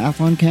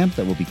triathlon camp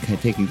that will be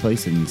taking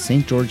place in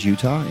St. George,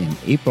 Utah in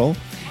April,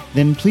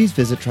 then please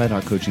visit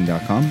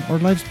tridoccoaching.com or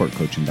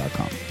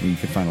livesportcoaching.com, where you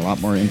can find a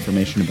lot more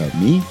information about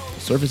me,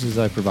 the services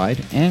I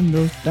provide, and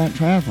that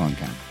triathlon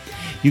camp.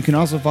 You can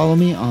also follow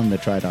me on the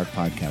TriDoc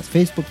Podcast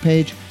Facebook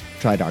page,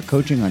 TriDoc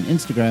Coaching on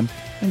Instagram,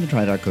 and the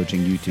TriDoc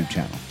Coaching YouTube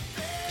channel.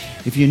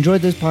 If you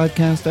enjoyed this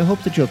podcast, I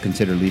hope that you'll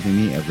consider leaving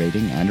me a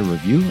rating and a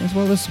review, as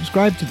well as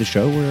subscribe to the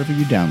show wherever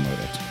you download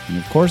it. And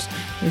of course,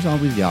 there's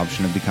always the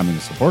option of becoming a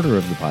supporter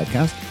of the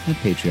podcast at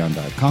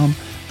patreon.com/TriDoc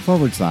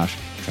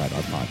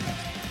Podcast.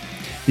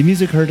 The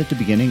music heard at the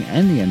beginning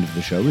and the end of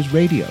the show is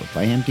Radio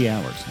by Empty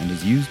Hours and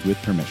is used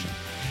with permission.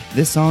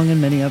 This song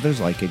and many others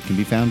like it can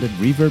be found at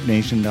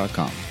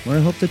ReverbNation.com, where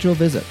I hope that you'll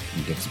visit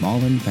and give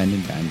small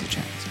independent bands a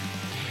chance.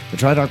 The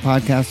TriDoc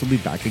podcast will be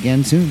back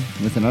again soon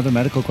with another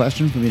medical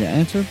question for me to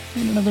answer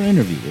and another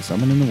interview with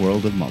someone in the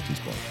world of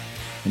multisport.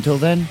 Until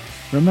then,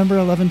 remember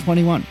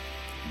 1121.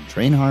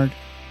 Train hard,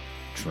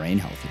 train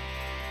healthy.